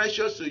 something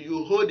precious to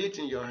you, hold it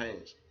in your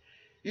hands.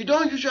 You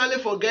don't usually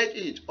forget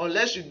it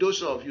unless you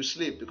doze off, you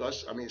sleep,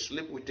 because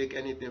sleep will take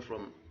anything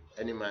from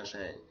any man's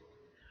hand.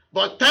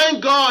 But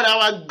thank God,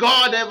 our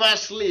God never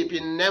sleep, he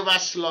never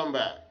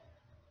slumber.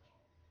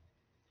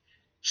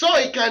 So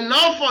he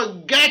cannot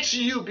forget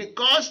you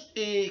because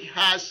he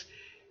has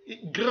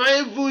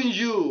graven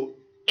you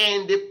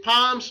in the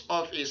palms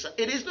of his hand.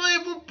 It is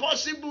not even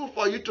possible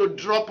for you to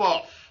drop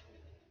off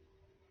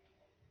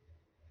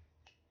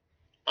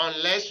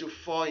unless you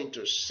fall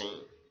into sin.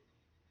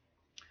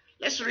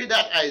 Let's read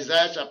that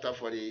Isaiah chapter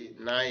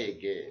 49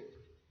 again.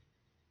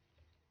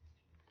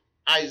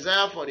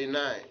 Isaiah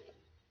 49.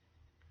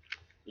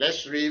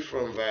 Let's read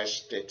from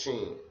verse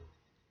 13.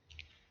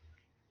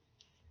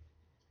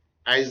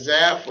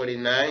 Isaiah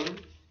 49.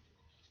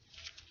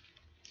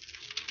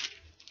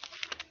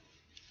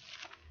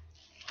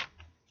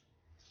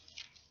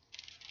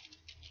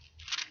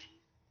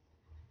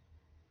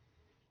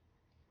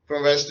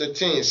 From verse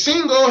 13,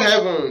 sing, O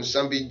heavens,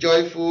 and be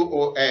joyful,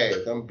 O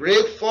earth, and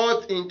break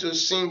forth into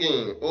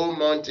singing, O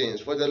mountains,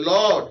 for the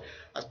Lord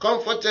hath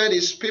comforted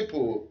his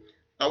people,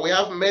 and will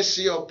have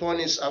mercy upon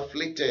his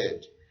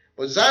afflicted.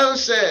 But Zion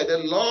said, the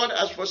Lord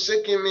has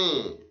forsaken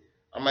me,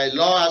 and my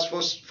Lord has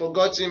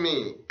forgotten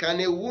me. Can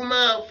a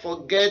woman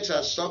forget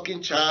her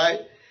sucking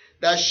child,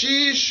 that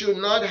she should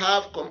not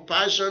have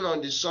compassion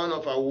on the son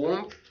of her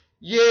womb?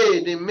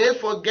 Yea, they may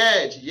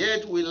forget,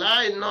 yet will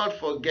I not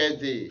forget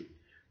thee.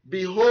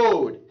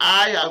 Behold,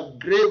 I have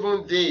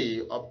graven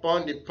thee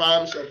upon the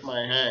palms of my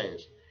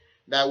hands.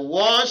 Thy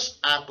words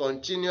are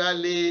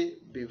continually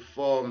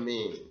before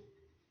me.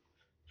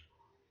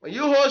 When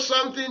you hold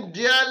something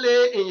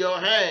dearly in your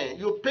hand,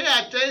 you pay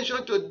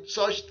attention to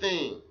such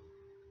thing.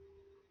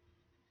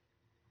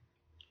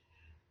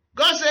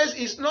 God says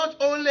it's not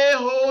only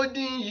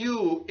holding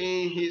you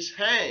in his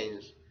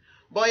hands,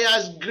 but he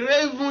has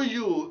graven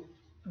you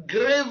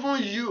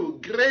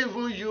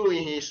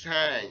in his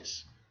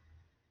hands.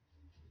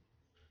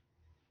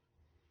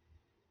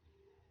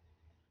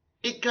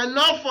 He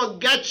cannot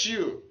forget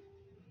you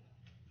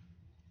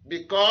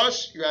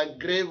because you are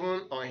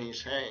graven on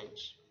his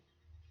hands.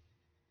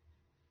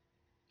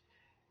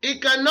 He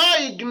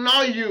cannot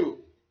ignore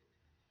you.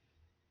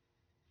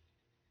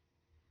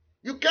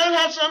 You can't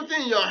have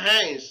something in your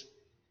hands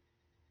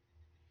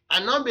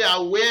and not be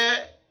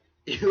aware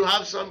you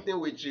have something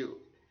with you.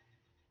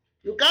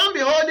 You can't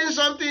be holding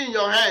something in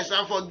your hands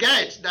and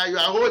forget that you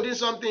are holding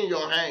something in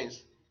your hands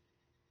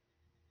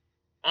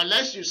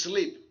unless you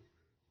sleep.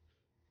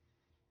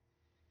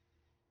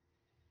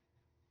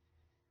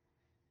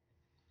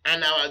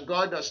 And our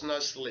God does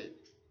not sleep.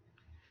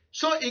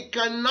 So he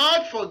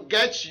cannot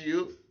forget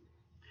you.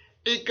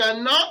 He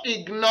cannot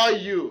ignore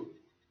you.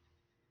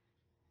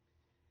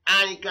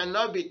 And he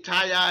cannot be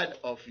tired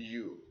of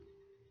you.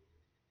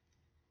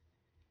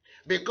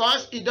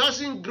 Because he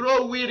doesn't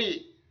grow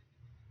weary.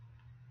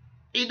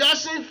 He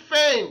doesn't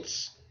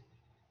faint.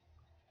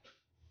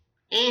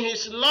 In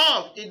his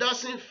love, he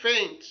doesn't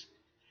faint.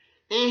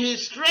 In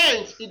his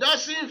strength, he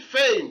doesn't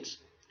faint.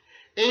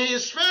 In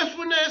his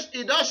faithfulness,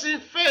 he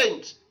doesn't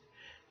faint.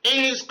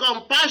 In his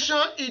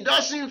compassion, he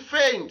doesn't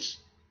faint.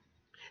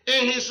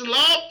 In his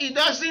love, he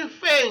doesn't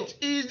faint.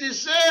 He is the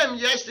same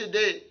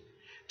yesterday,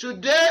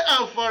 today,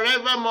 and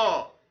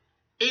forevermore.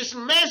 His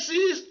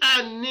mercies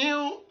are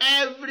new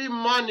every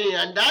morning,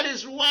 and that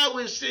is why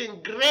we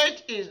sing,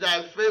 great is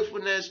thy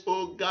faithfulness,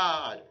 O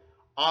God,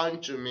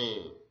 unto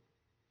me.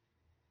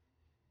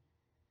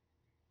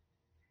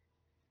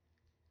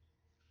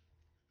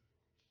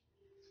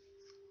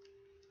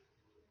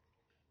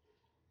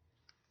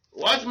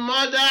 What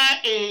mother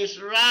in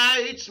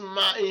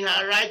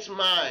her right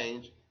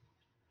mind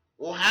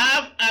will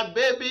have a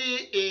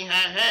baby in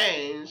her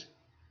hands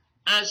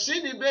and see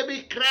the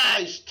baby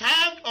cry,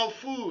 starved of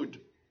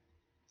food,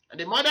 and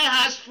the mother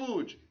has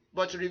food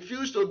but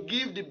refuse to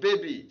give the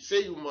baby,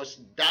 say you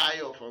must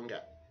die of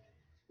hunger?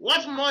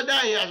 What mother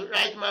in her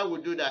right mind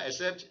would do that,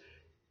 except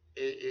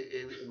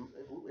a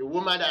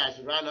woman that has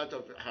run out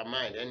of her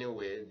mind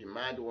anyway, the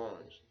mad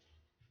ones?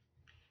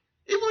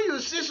 Even you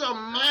see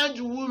some mad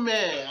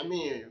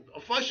women,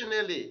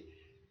 unfortunately,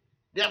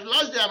 they have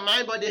lost their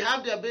mind, but they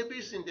have their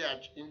babies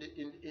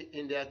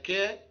in their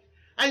care.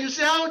 And you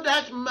see how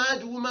that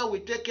mad woman will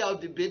take care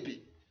of the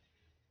baby.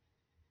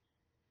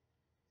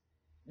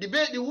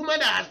 The woman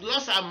that has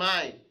lost her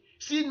mind,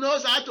 she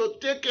knows how to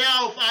take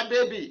care of her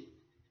baby.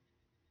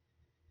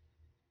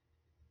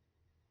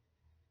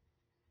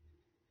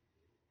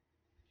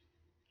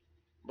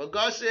 But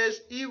God says,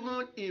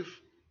 even if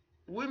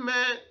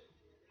women,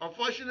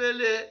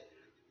 unfortunately,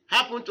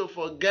 happen to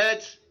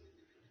forget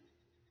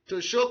to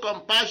show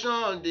compassion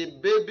on the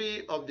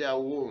baby of their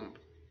womb.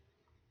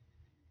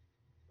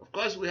 Of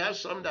course, we have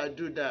some that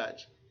do that.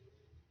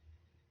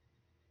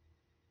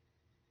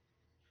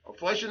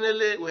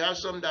 Unfortunately, we have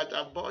some that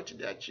abort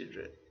their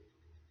children.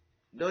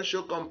 Don't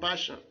show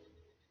compassion.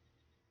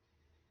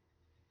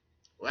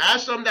 We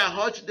have some that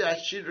hurt their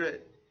children,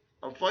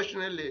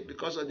 unfortunately,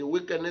 because of the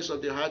wickedness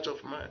of the heart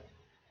of man.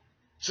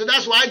 So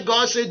that's why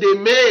God said they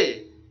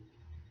may.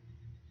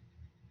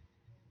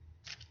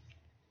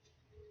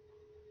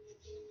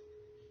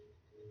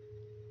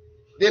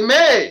 They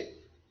may,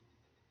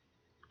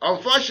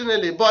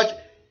 unfortunately,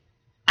 but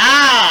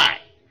I,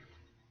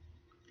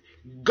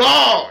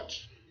 God,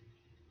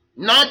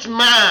 not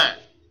man,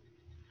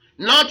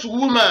 not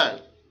woman,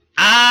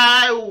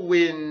 I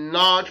will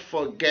not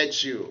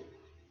forget you.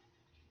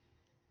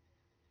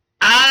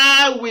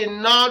 I will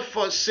not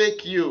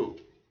forsake you.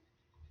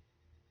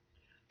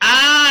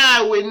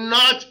 I will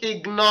not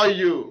ignore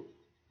you.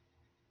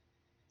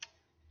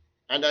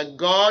 And the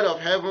God of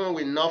heaven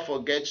will not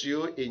forget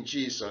you in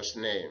Jesus'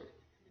 name.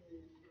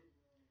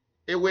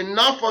 He will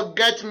not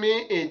forget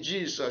me in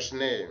Jesus'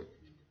 name.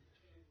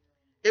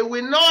 He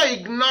will not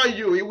ignore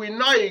you. He will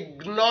not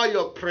ignore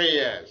your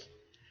prayers.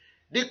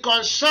 The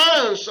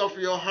concerns of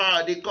your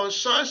heart, the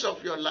concerns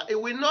of your life, He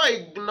will not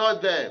ignore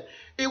them.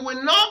 He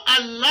will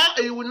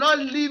not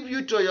leave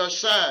you to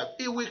yourself.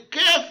 He will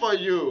care for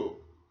you.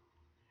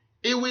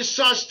 He will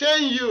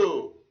sustain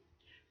you.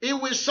 He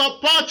will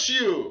support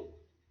you.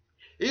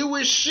 He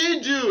will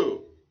shield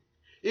you.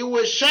 He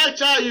will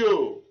shelter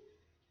you.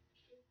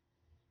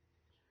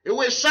 He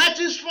will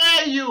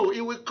satisfy you. He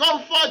will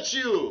comfort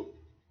you.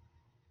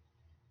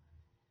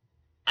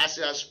 As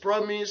He has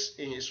promised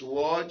in His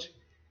word,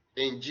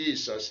 in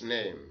Jesus'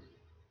 name.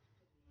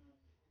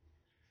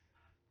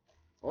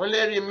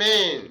 Only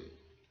remain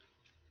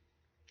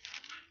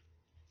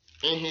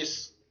in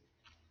His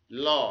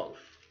love,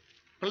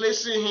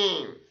 pleasing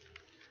Him,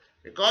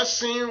 because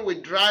sin will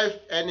drive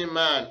any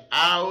man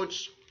out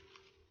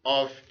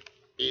of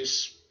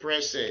His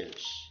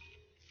presence.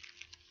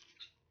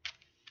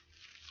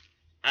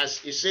 As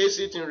He says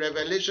it in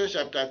Revelation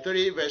chapter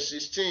 3 verse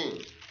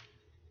 16,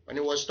 when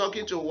He was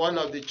talking to one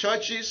of the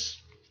churches,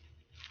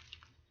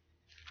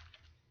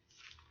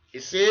 He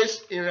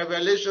says in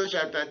Revelation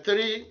chapter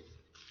 3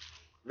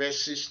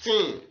 verse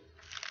 16,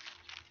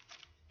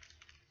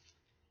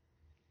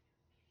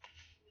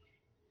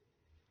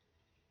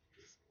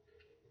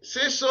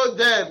 say so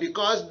then,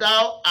 because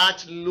thou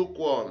art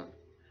lukewarm,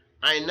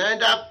 and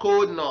neither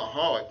cold nor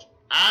hot,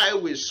 I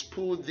will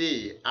spew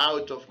thee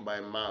out of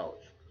my mouth.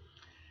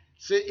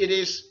 See, it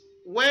is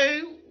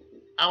when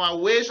our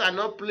ways are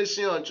not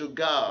pleasing unto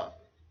God,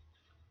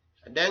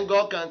 then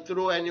God can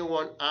throw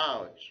anyone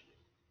out.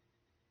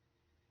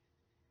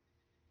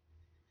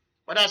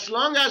 But as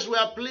long as we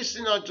are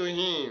pleasing unto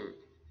Him,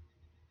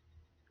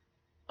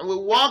 and we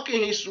walk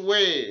in His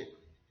way,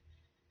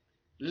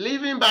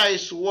 living by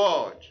His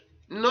word,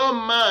 no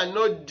man,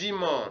 no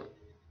demon,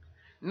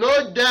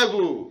 no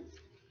devil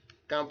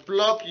can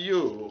pluck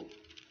you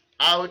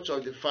out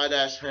of the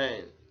Father's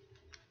hand.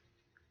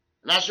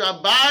 And as you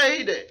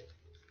abide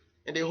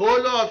in the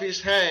hollow of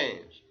His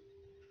hands,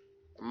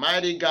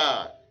 mighty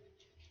God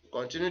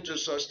will continue to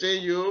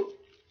sustain you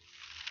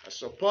and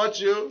support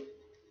you,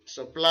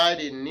 supply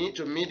the need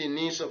to meet the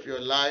needs of your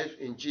life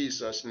in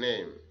Jesus'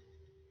 name.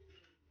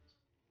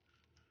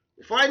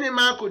 Before any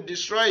man could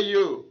destroy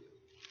you,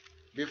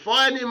 before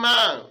any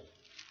man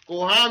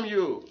could harm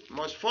you,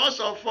 must first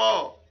of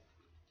all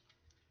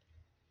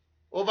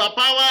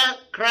overpower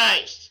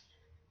Christ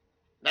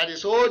that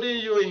is holding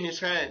you in His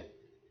hand.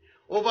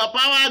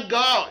 Overpower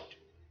God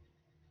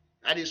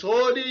that is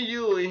holding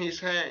you in His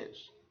hands.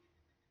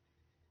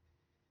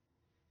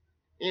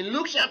 In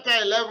Luke chapter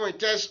 11, it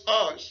tells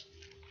us,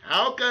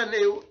 how can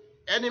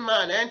any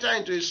man enter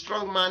into a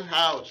strong man's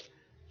house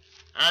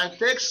and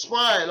take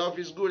spoil of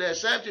his good,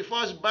 except he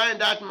first bind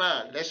that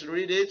man? Let's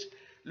read it.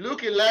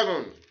 Luke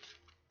 11.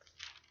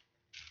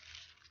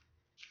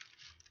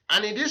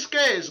 And in this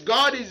case,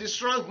 God is the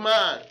strong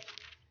man.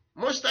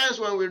 Most times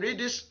when we read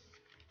this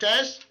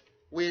text,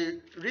 we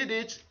read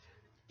it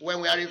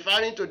when we are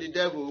referring to the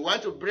devil. We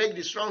want to break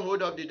the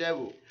stronghold of the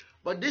devil.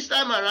 But this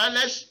time around,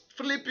 let's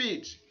flip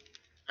it.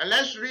 And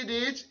let's read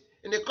it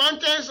in the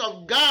context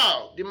of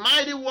God, the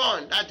mighty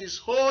one that is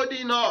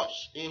holding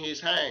us in His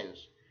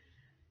hands.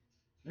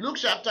 Luke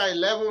chapter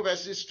 11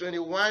 verses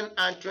 21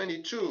 and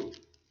 22.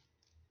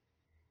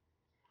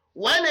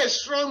 When a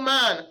strong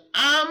man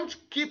armed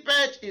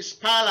keepeth his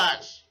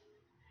palace,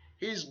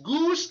 his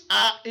goods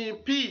are in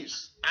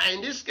peace. And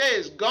in this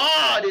case,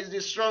 God is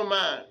the strong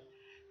man,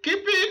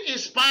 keeping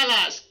his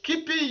palace,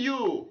 keeping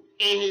you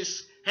in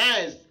His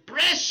hands.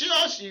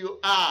 Precious you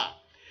are.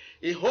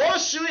 He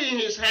holds you in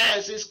His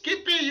hands. He's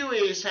keeping you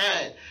in His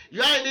hand.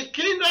 You are in the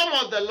kingdom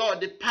of the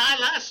Lord, the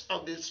palace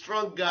of the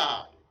strong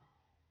God.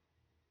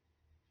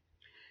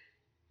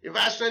 In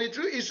verse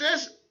 22, it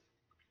says,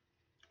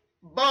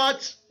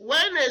 but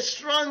when a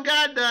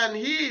stronger than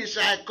he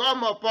shall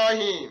come upon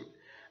him,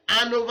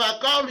 and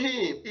overcome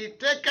him, he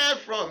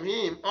taketh from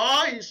him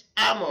all his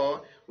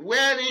armor,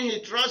 wherein he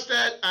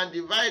trusted, and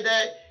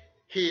divided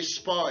his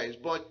spoils.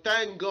 But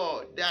thank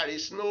God, there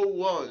is no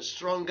one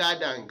stronger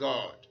than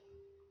God.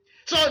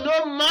 So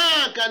no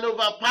man can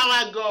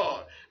overpower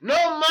God.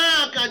 No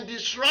man can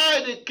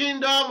destroy the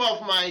kingdom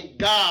of my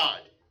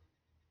God.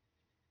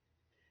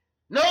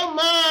 No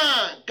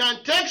man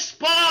can take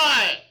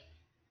spoil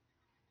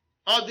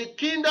of the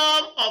kingdom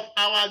of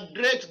our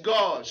great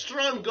God,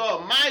 strong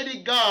God,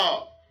 mighty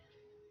God.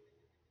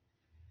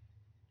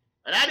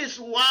 And that is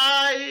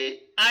why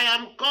I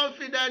am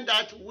confident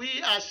that we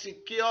are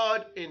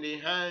secured in the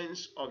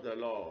hands of the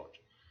Lord.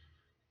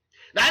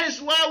 That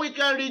is why we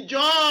can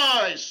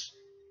rejoice,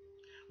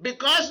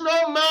 because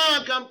no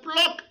man can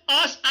pluck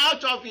us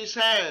out of his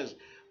hands,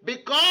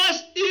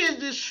 because he is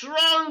the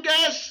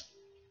strongest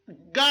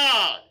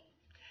God.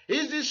 He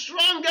is the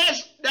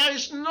strongest. There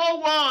is no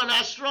one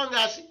as strong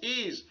as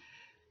he is.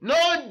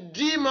 No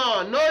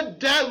demon, no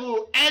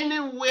devil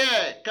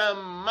anywhere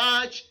can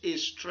match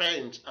his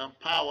strength and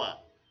power.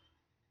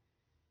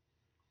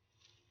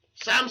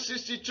 Psalm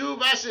 62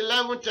 verse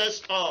 11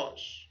 tells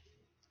us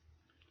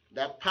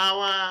that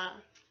power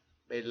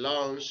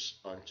belongs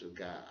unto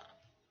God.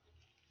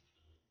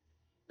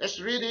 Let's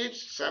read it.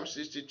 Psalm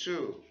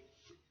 62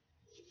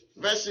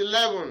 verse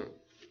 11.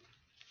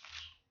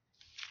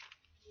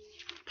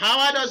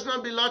 Power does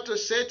not belong to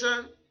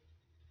Satan.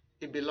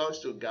 It belongs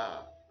to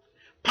God.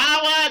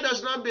 Power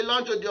does not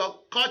belong to the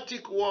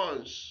occultic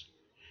ones.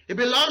 It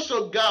belongs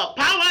to God.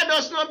 Power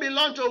does not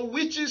belong to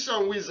witches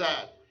and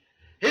wizards.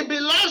 It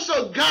belongs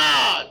to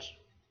God.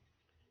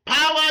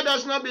 Power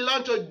does not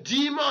belong to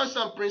demons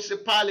and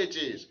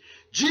principalities.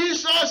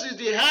 Jesus is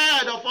the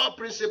head of all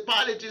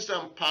principalities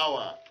and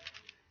power.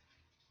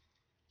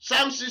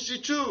 Psalm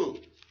 62,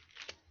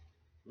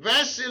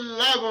 verse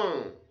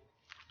 11.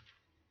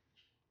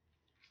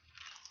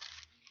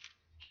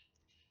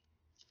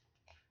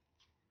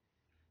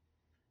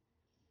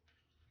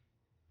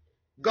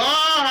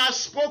 God has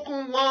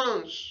spoken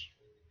once,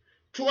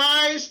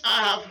 twice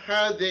I have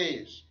heard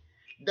this,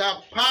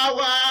 that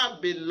power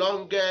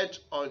belongeth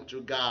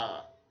unto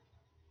God.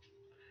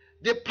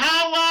 The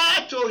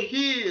power to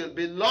heal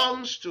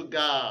belongs to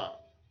God.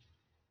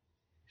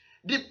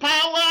 The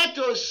power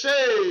to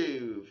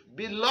save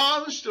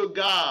belongs to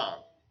God.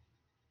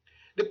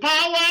 The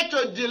power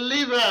to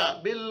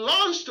deliver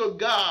belongs to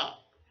God.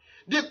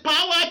 The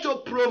power to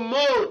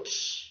promote,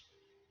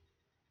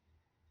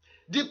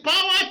 the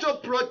power to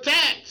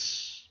protect,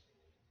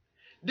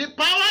 the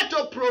power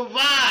to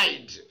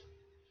provide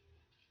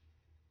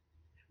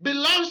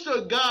belongs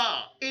to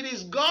God. It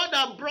is God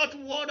that brought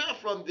water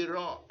from the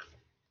rock.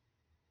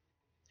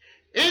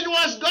 It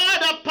was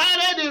God that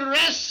parted the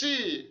Red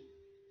Sea.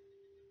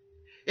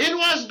 It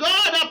was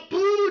God that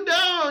pulled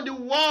down the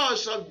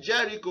walls of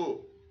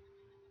Jericho.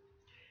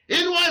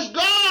 It was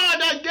God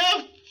that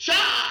gave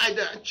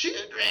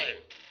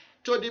children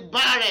to the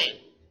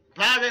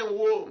barren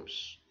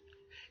wombs.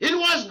 It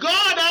was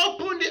God that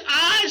opened the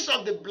eyes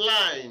of the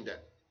blind.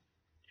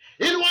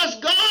 It was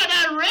God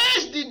that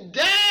raised the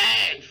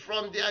dead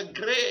from their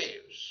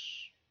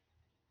graves.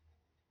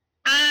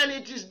 And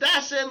it is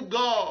that same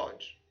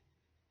God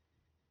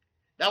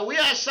that we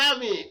are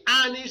serving,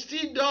 and he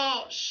still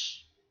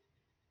does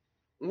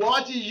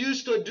what he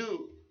used to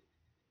do.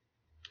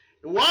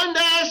 The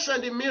wonders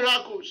and the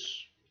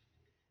miracles,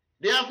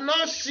 they have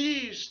not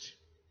ceased.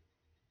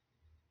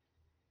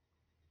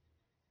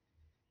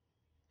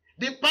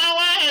 The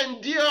power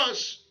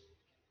endures.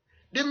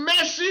 The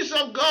mercies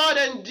of God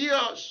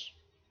endures.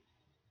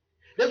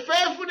 The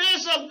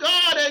faithfulness of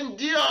God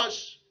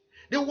endures.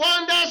 The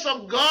wonders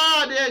of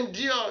God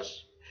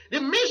endures.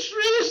 The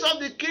mysteries of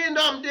the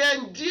kingdom, they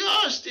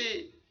endure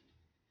still.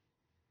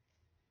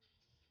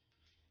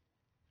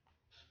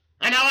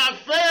 And our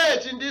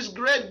faith in this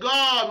great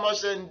God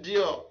must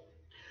endure.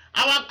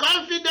 Our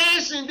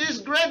confidence in this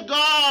great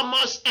God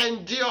must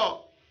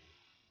endure.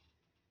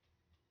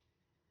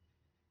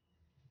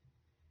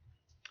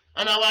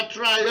 And our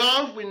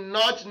triumph will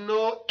not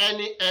know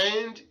any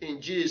end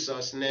in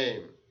Jesus'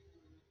 name.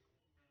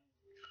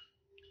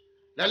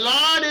 The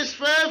Lord is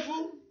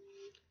faithful.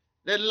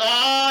 The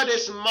Lord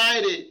is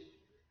mighty.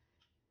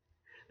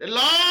 The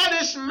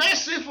Lord is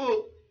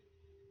merciful.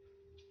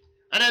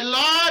 And the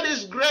Lord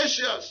is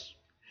gracious.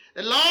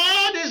 The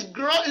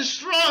Lord is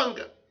strong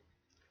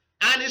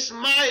and is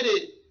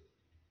mighty.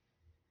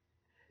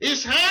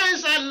 His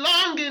hands are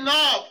long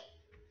enough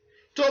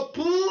to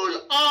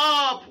pull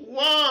up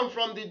one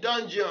from the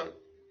dungeon.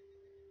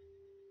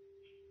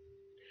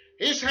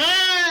 His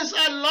hands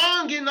are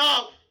long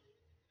enough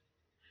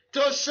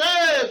to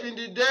save in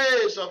the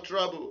days of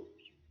trouble.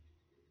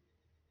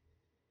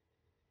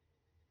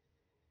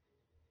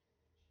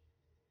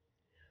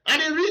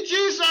 And the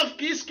riches of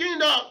his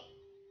kingdom,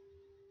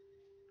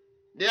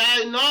 they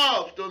are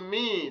enough to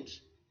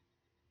meet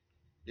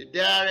the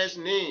direst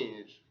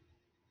needs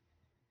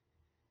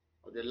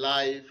of the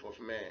life of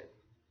man.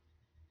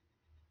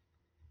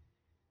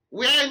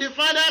 We are in the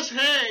Father's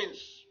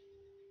hands,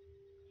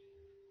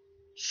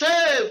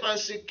 safe and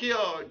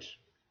secured.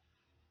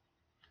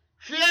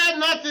 Fear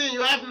nothing.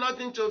 You have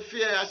nothing to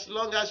fear as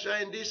long as you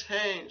are in these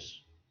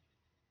hands.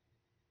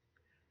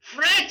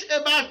 Fret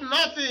about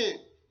nothing,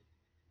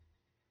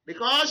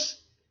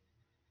 because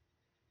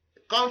a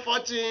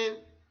comforting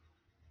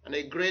and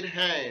a great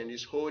hand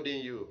is holding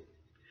you.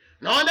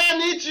 Now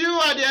underneath you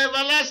are the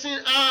everlasting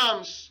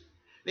arms,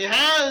 the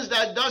hands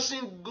that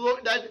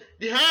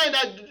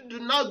do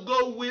not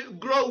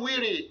grow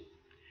weary,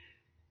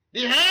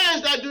 the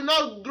hands that do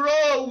not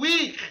grow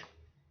weak.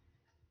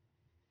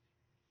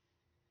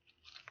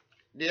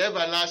 the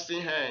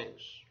everlasting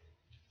hands.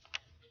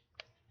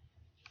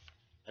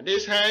 And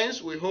these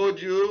hands will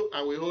hold you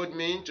and will hold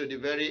me to the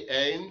very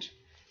end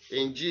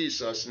in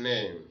Jesus'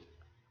 name.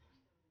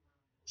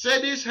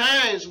 Say, these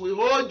hands will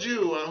hold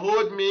you and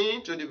hold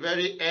me to the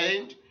very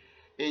end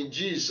in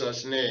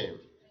Jesus' name.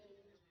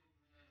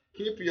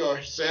 Keep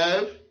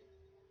yourself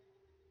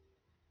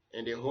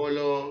in the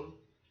hollow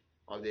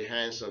of the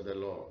hands of the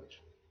Lord.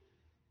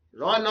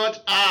 Run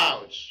not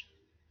out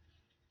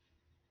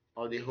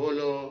of the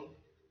hollow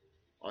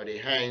of the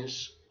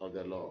hands of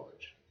the Lord.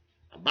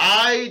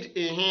 Abide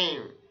in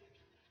him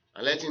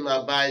and let him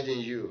abide in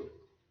you.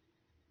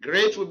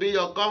 Great will be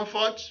your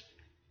comfort.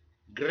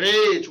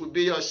 Great will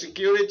be your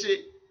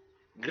security.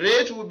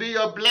 Great will be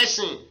your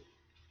blessing.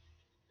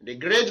 The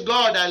great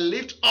God that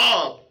lifts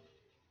up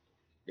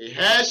the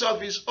heads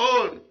of his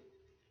own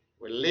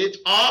will lift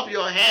up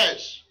your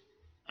heads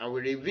and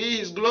will reveal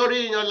his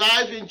glory in your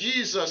life in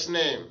Jesus'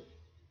 name.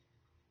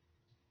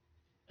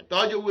 I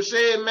thought you would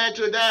say amen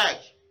to that.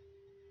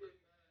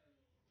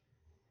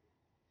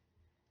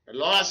 The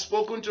Lord has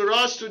spoken to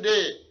us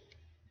today.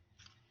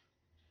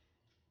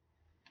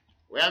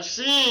 We have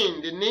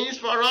seen the needs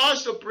for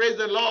us to praise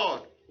the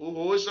Lord who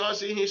holds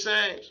us in his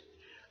hands.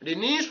 The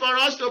needs for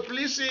us to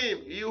please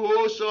him, he who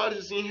holds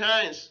us in his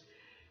hands.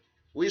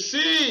 We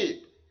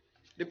see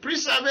the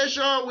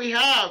preservation we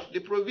have, the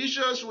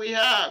provisions we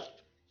have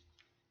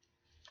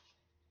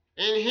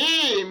in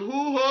him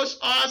who holds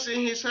us in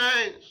his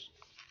hands.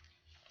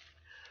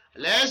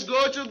 Let's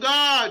go to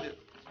God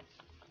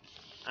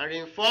and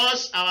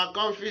reinforce our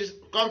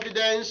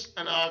confidence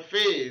and our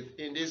faith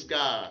in this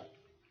God.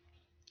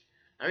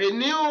 And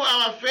renew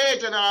our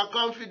faith and our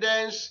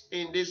confidence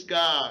in this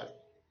God.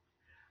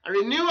 And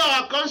renew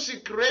our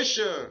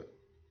consecration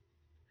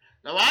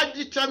and our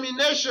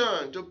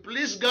determination to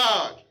please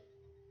God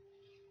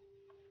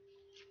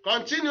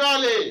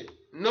continually,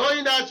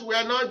 knowing that we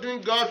are not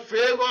doing God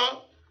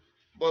favor,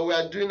 but we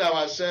are doing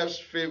ourselves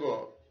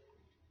favor.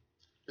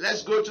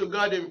 Let's go to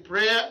God in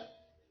prayer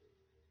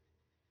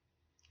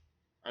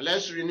and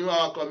let's renew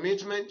our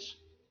commitment.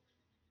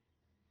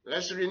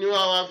 Let's renew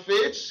our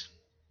faith.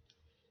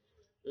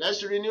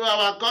 Let's renew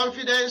our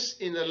confidence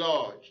in the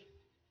Lord.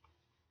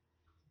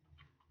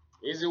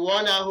 He's the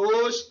one that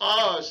holds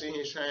us in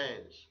his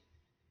hands.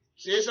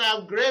 He says, I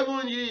have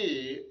graven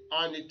ye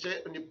on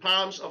the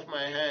palms of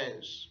my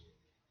hands.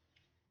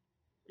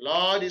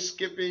 Lord is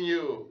keeping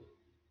you.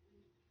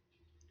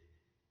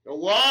 The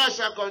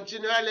words are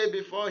continually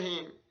before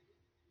him.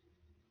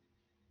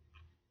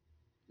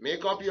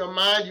 Make up your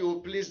mind you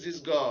will please this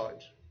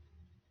God.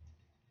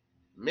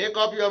 Make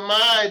up your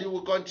mind you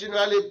will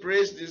continually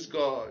praise this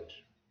God.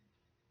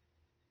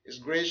 He's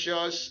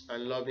gracious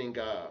and loving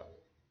God.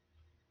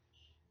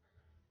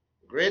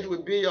 Great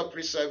will be your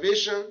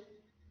preservation.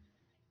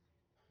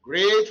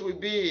 Great will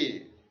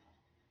be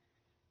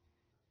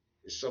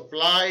the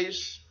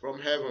supplies from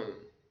heaven.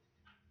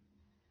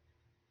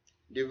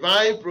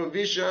 Divine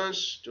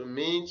provisions to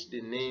meet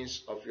the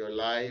needs of your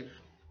life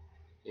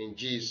in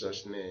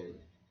Jesus' name.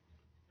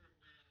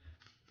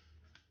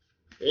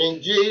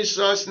 In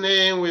Jesus'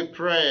 name we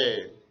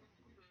pray.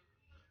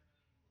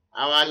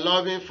 Our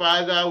loving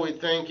Father, we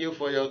thank you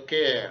for your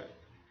care.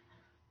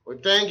 We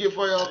thank you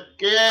for your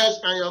cares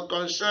and your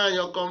concern,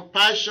 your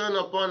compassion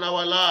upon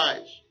our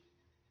lives.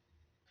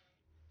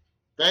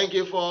 Thank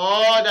you for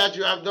all that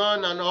you have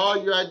done and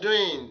all you are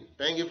doing.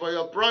 Thank you for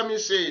your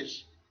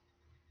promises.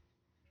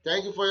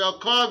 Thank you for your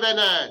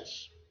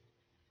covenants.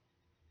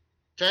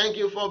 Thank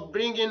you for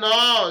bringing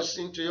us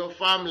into your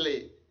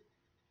family.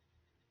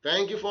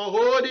 Thank you for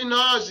holding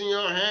us in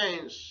your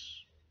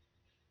hands,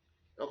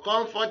 your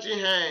comforting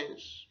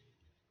hands,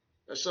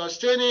 your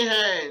sustaining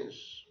hands.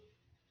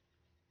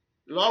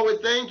 Lord, we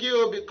thank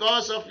you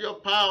because of your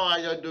power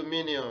and your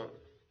dominion.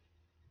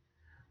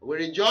 We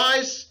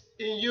rejoice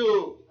in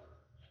you,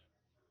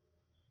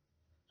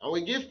 and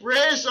we give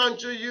praise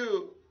unto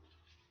you.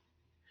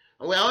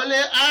 And we are only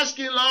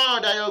asking,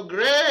 Lord, that your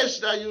grace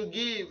that you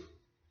give,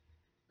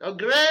 your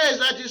grace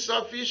that is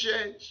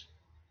sufficient,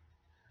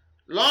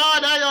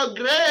 Lord, that your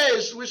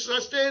grace will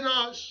sustain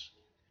us,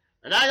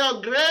 and that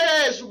your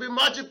grace will be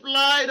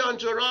multiplied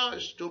unto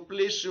us to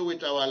please you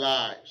with our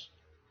lives,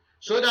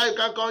 so that you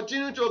can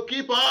continue to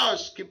keep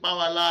us, keep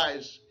our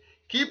lives,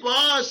 keep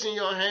us in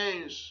your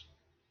hands,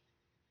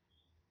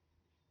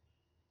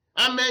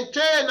 and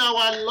maintain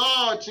our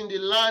lot in the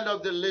land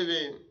of the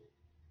living.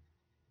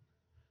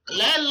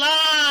 Let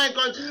light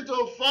continue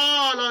to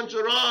fall unto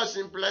us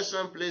in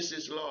pleasant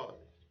places, Lord.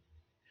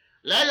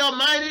 Let your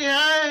mighty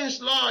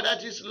hands, Lord,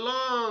 that is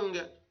long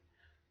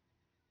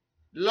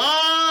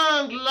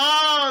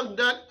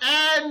than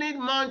any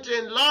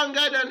mountain,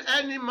 longer than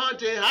any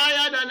mountain,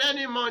 higher than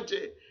any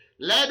mountain.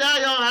 Let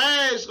your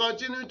hands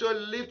continue to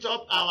lift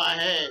up our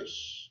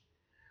heads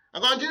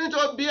and continue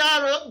to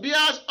bear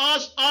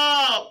us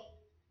up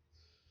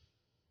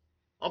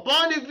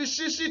upon the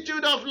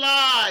vicissitude of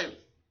life,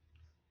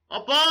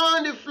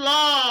 upon the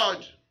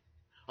flood,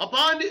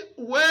 upon the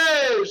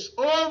waves,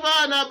 over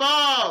and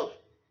above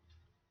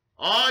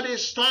all the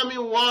stormy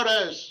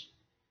waters.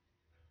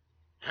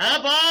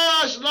 Help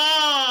us,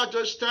 Lord,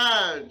 to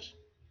stand.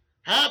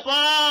 Help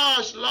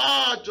us,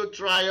 Lord, to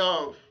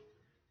triumph.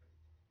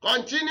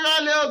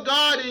 Continually, O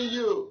God, in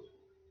you,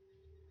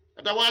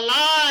 that our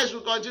lives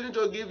will continue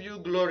to give you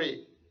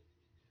glory.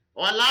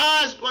 Our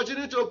lives will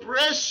continue to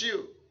praise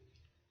you.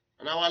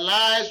 And our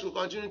lives will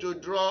continue to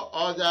draw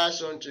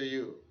others unto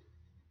you.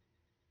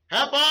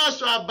 Help us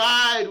to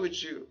abide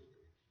with you.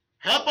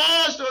 Help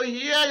us to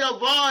hear your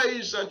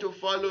voice and to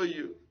follow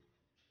you.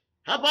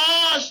 Help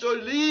us to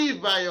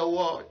live by your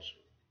word.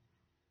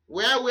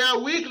 Where we are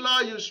weak,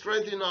 Lord, you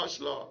strengthen us,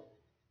 Lord.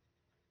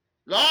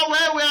 Lord,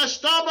 where we are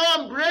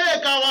stubborn,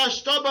 break our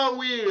stubborn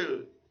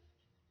will.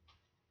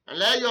 And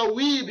let your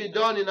will be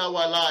done in our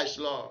lives,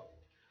 Lord.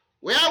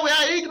 Where we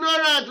are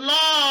ignorant,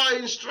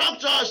 Lord,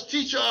 instruct us,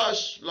 teach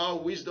us,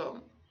 Lord,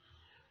 wisdom.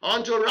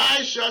 Unto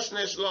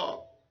righteousness,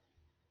 Lord.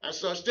 And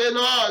sustain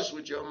us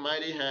with your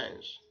mighty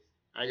hands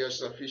and your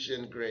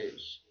sufficient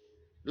grace.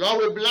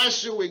 Lord, we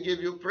bless you. We give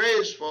you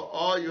praise for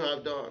all you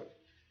have done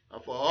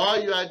and for all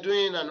you are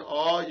doing and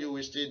all you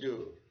will still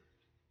do.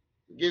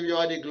 We give you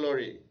all the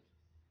glory.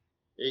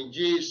 In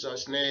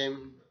Jesus'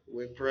 name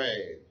we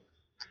pray.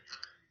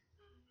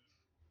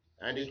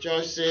 And the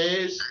church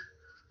says,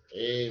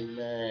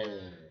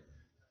 Amen.